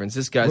time difference.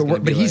 This guy's But, going to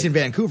be but he's like- in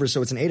Vancouver,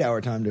 so it's an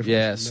 8-hour time difference.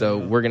 Yeah, so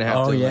we're going to have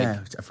Oh to yeah, like...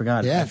 I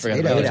forgot. Yeah, I it's forgot 8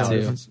 about hours that too.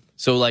 difference.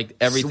 So like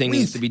everything Sweet.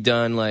 needs to be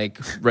done like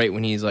right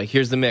when he's like,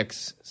 here's the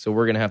mix. So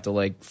we're going to have to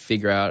like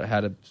figure out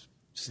how to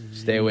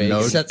stay awake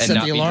No- and Set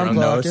not the be alarm drunk.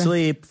 clock. No Okay.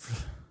 sleep.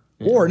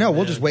 Or no,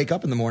 we'll just wake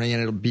up in the morning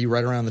and it'll be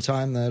right around the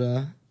time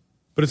that.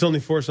 But it's only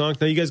 4 songs.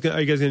 Now, are you guys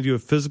going to do a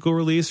physical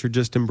release or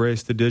just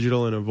embrace the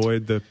digital and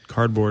avoid the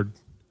cardboard?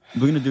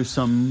 We're gonna do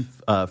some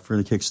for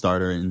the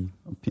Kickstarter and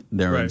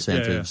their Right,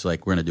 incentives. yeah.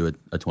 Like we're gonna do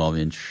a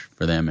 12-inch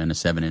for them and a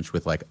 7-inch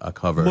with like a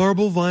cover.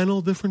 Marble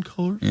vinyl, different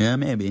colors. Yeah,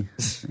 maybe.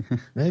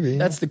 Maybe.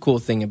 That's the cool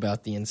thing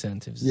about the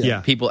incentives.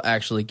 Yeah. People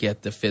actually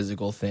get the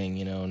physical thing,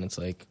 and it's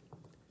like,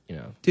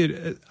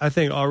 Dude, I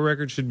think all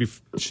records should be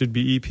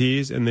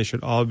EPs, and they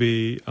should all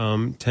be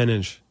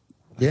 10-inch.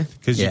 yeah.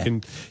 Because Yeah. you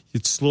can,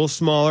 it's a little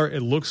smaller.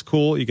 It looks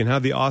cool. You can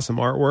have the awesome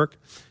artwork.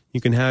 You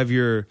can have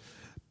your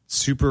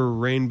super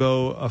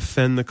rainbow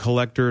offend the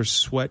collector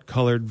sweat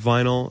colored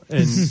vinyl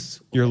and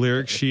your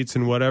lyric sheets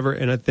and whatever.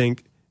 And I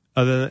think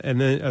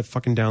and then a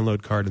fucking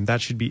download card, and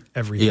that should be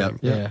everything.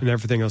 Yeah. And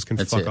everything else can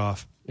That's fuck it.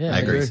 off. yeah, I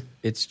agree.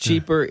 It's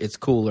cheaper, it's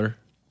cooler.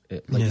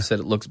 Like you said,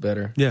 it looks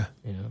better. Yeah.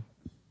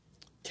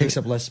 Takes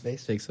up less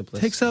space. Takes up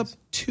less Takes up space.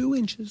 2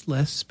 inches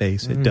less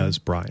space. It does,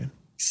 Brian.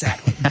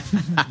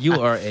 You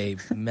are a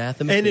And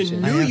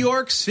mathematician. in New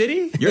York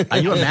City, Are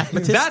you a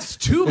mathematician? that's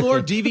 2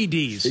 more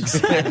DVDs.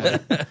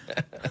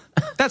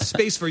 That's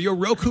space for your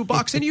Roku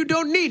box, and you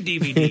don't need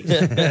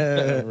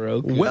DVDs.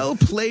 Roku. Well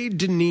played,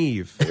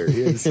 Deneve. There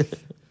he is.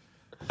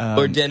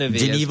 Or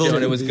Genevieve, as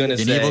Jonah was going to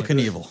say. Genevieve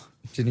Knievel.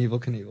 Genevieve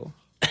Knievel.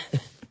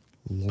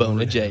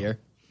 Bona Jayer.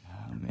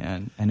 Oh,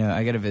 man, I know.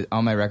 I gotta.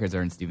 All my records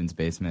are in Steven's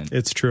basement.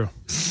 It's true.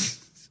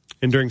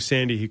 And during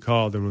Sandy, he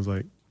called and was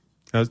like,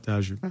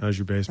 "How's your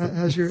basement?"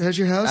 How's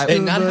your house? Hey,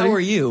 doing, not buddy? how are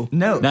you?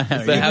 No, But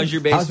how's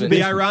your basement?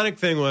 The ironic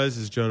thing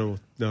is Jonah will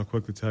now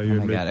quickly tell you.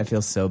 Oh my god, I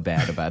feel so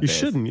bad about You this.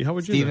 shouldn't. How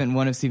would you? Steven,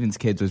 one of Steven's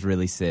kids was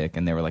really sick,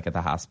 and they were like at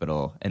the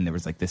hospital, and there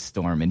was like this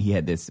storm, and he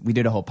had this. We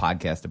did a whole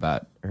podcast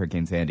about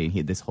Hurricane Sandy, and he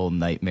had this whole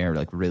nightmare,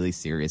 like really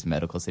serious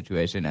medical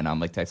situation, and I'm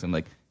like texting him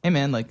like, "Hey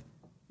man, like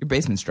your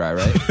basement's dry,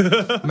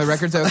 right? My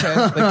record's okay.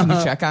 Like, can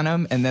you check on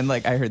him?" And then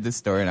like I heard this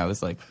story, and I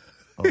was like,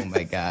 "Oh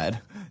my god."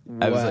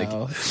 I was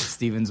Wow. like,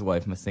 Steven's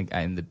wife must think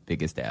I am the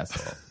biggest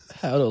asshole.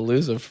 How to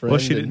lose a friend. Well,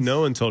 she didn't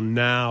know until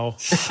now.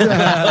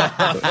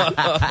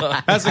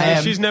 That's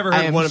okay. She's never I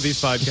heard am one of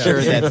these podcasts. Sure,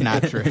 that's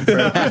not true.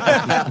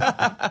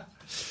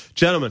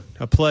 Gentlemen,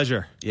 a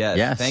pleasure. Yes.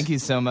 Yes. Thank you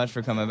so much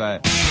for coming by.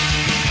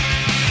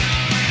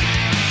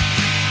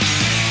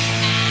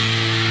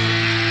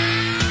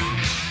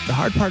 The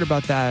hard part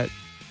about that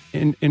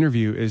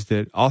interview is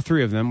that all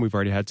 3 of them, we've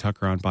already had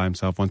Tucker on by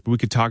himself once, but we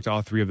could talk to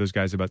all 3 of those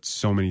guys about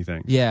so many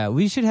things. Yeah,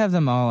 we should have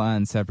them all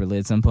on separately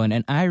at some point.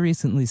 And I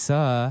recently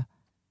saw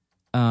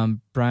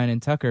Brian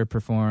and Tucker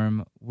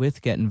perform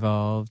with Get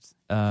Involved.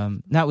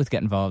 Not with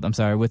Get Involved, I'm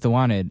sorry, with The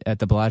Wanted at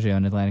the Bellagio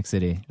in Atlantic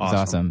City. It was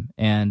awesome.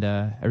 And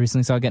I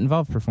recently saw Get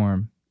Involved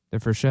perform their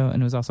first show,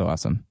 and it was also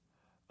awesome.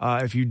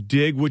 If you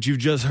dig what you've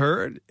just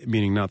heard,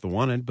 meaning not The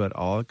Wanted, but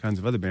all kinds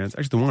of other bands,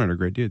 actually The Wanted are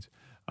great dudes.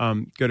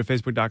 Go to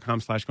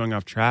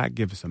facebook.com/goingofftrack.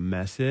 Give us a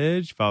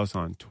message. Follow us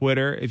on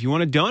Twitter. If you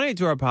want to donate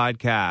to our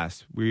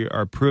podcast, we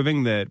are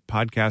proving that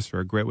podcasts are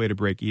a great way to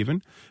break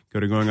even. Go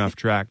to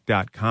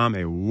goingofftrack.com,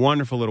 a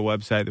wonderful little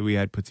website that we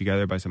had put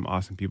together by some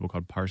awesome people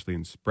called Parsley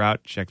and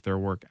Sprout. Check their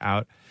work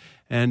out.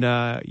 And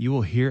you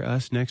will hear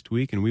us next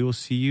week, and we will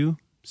see you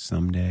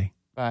someday.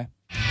 Bye.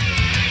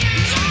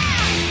 Yeah!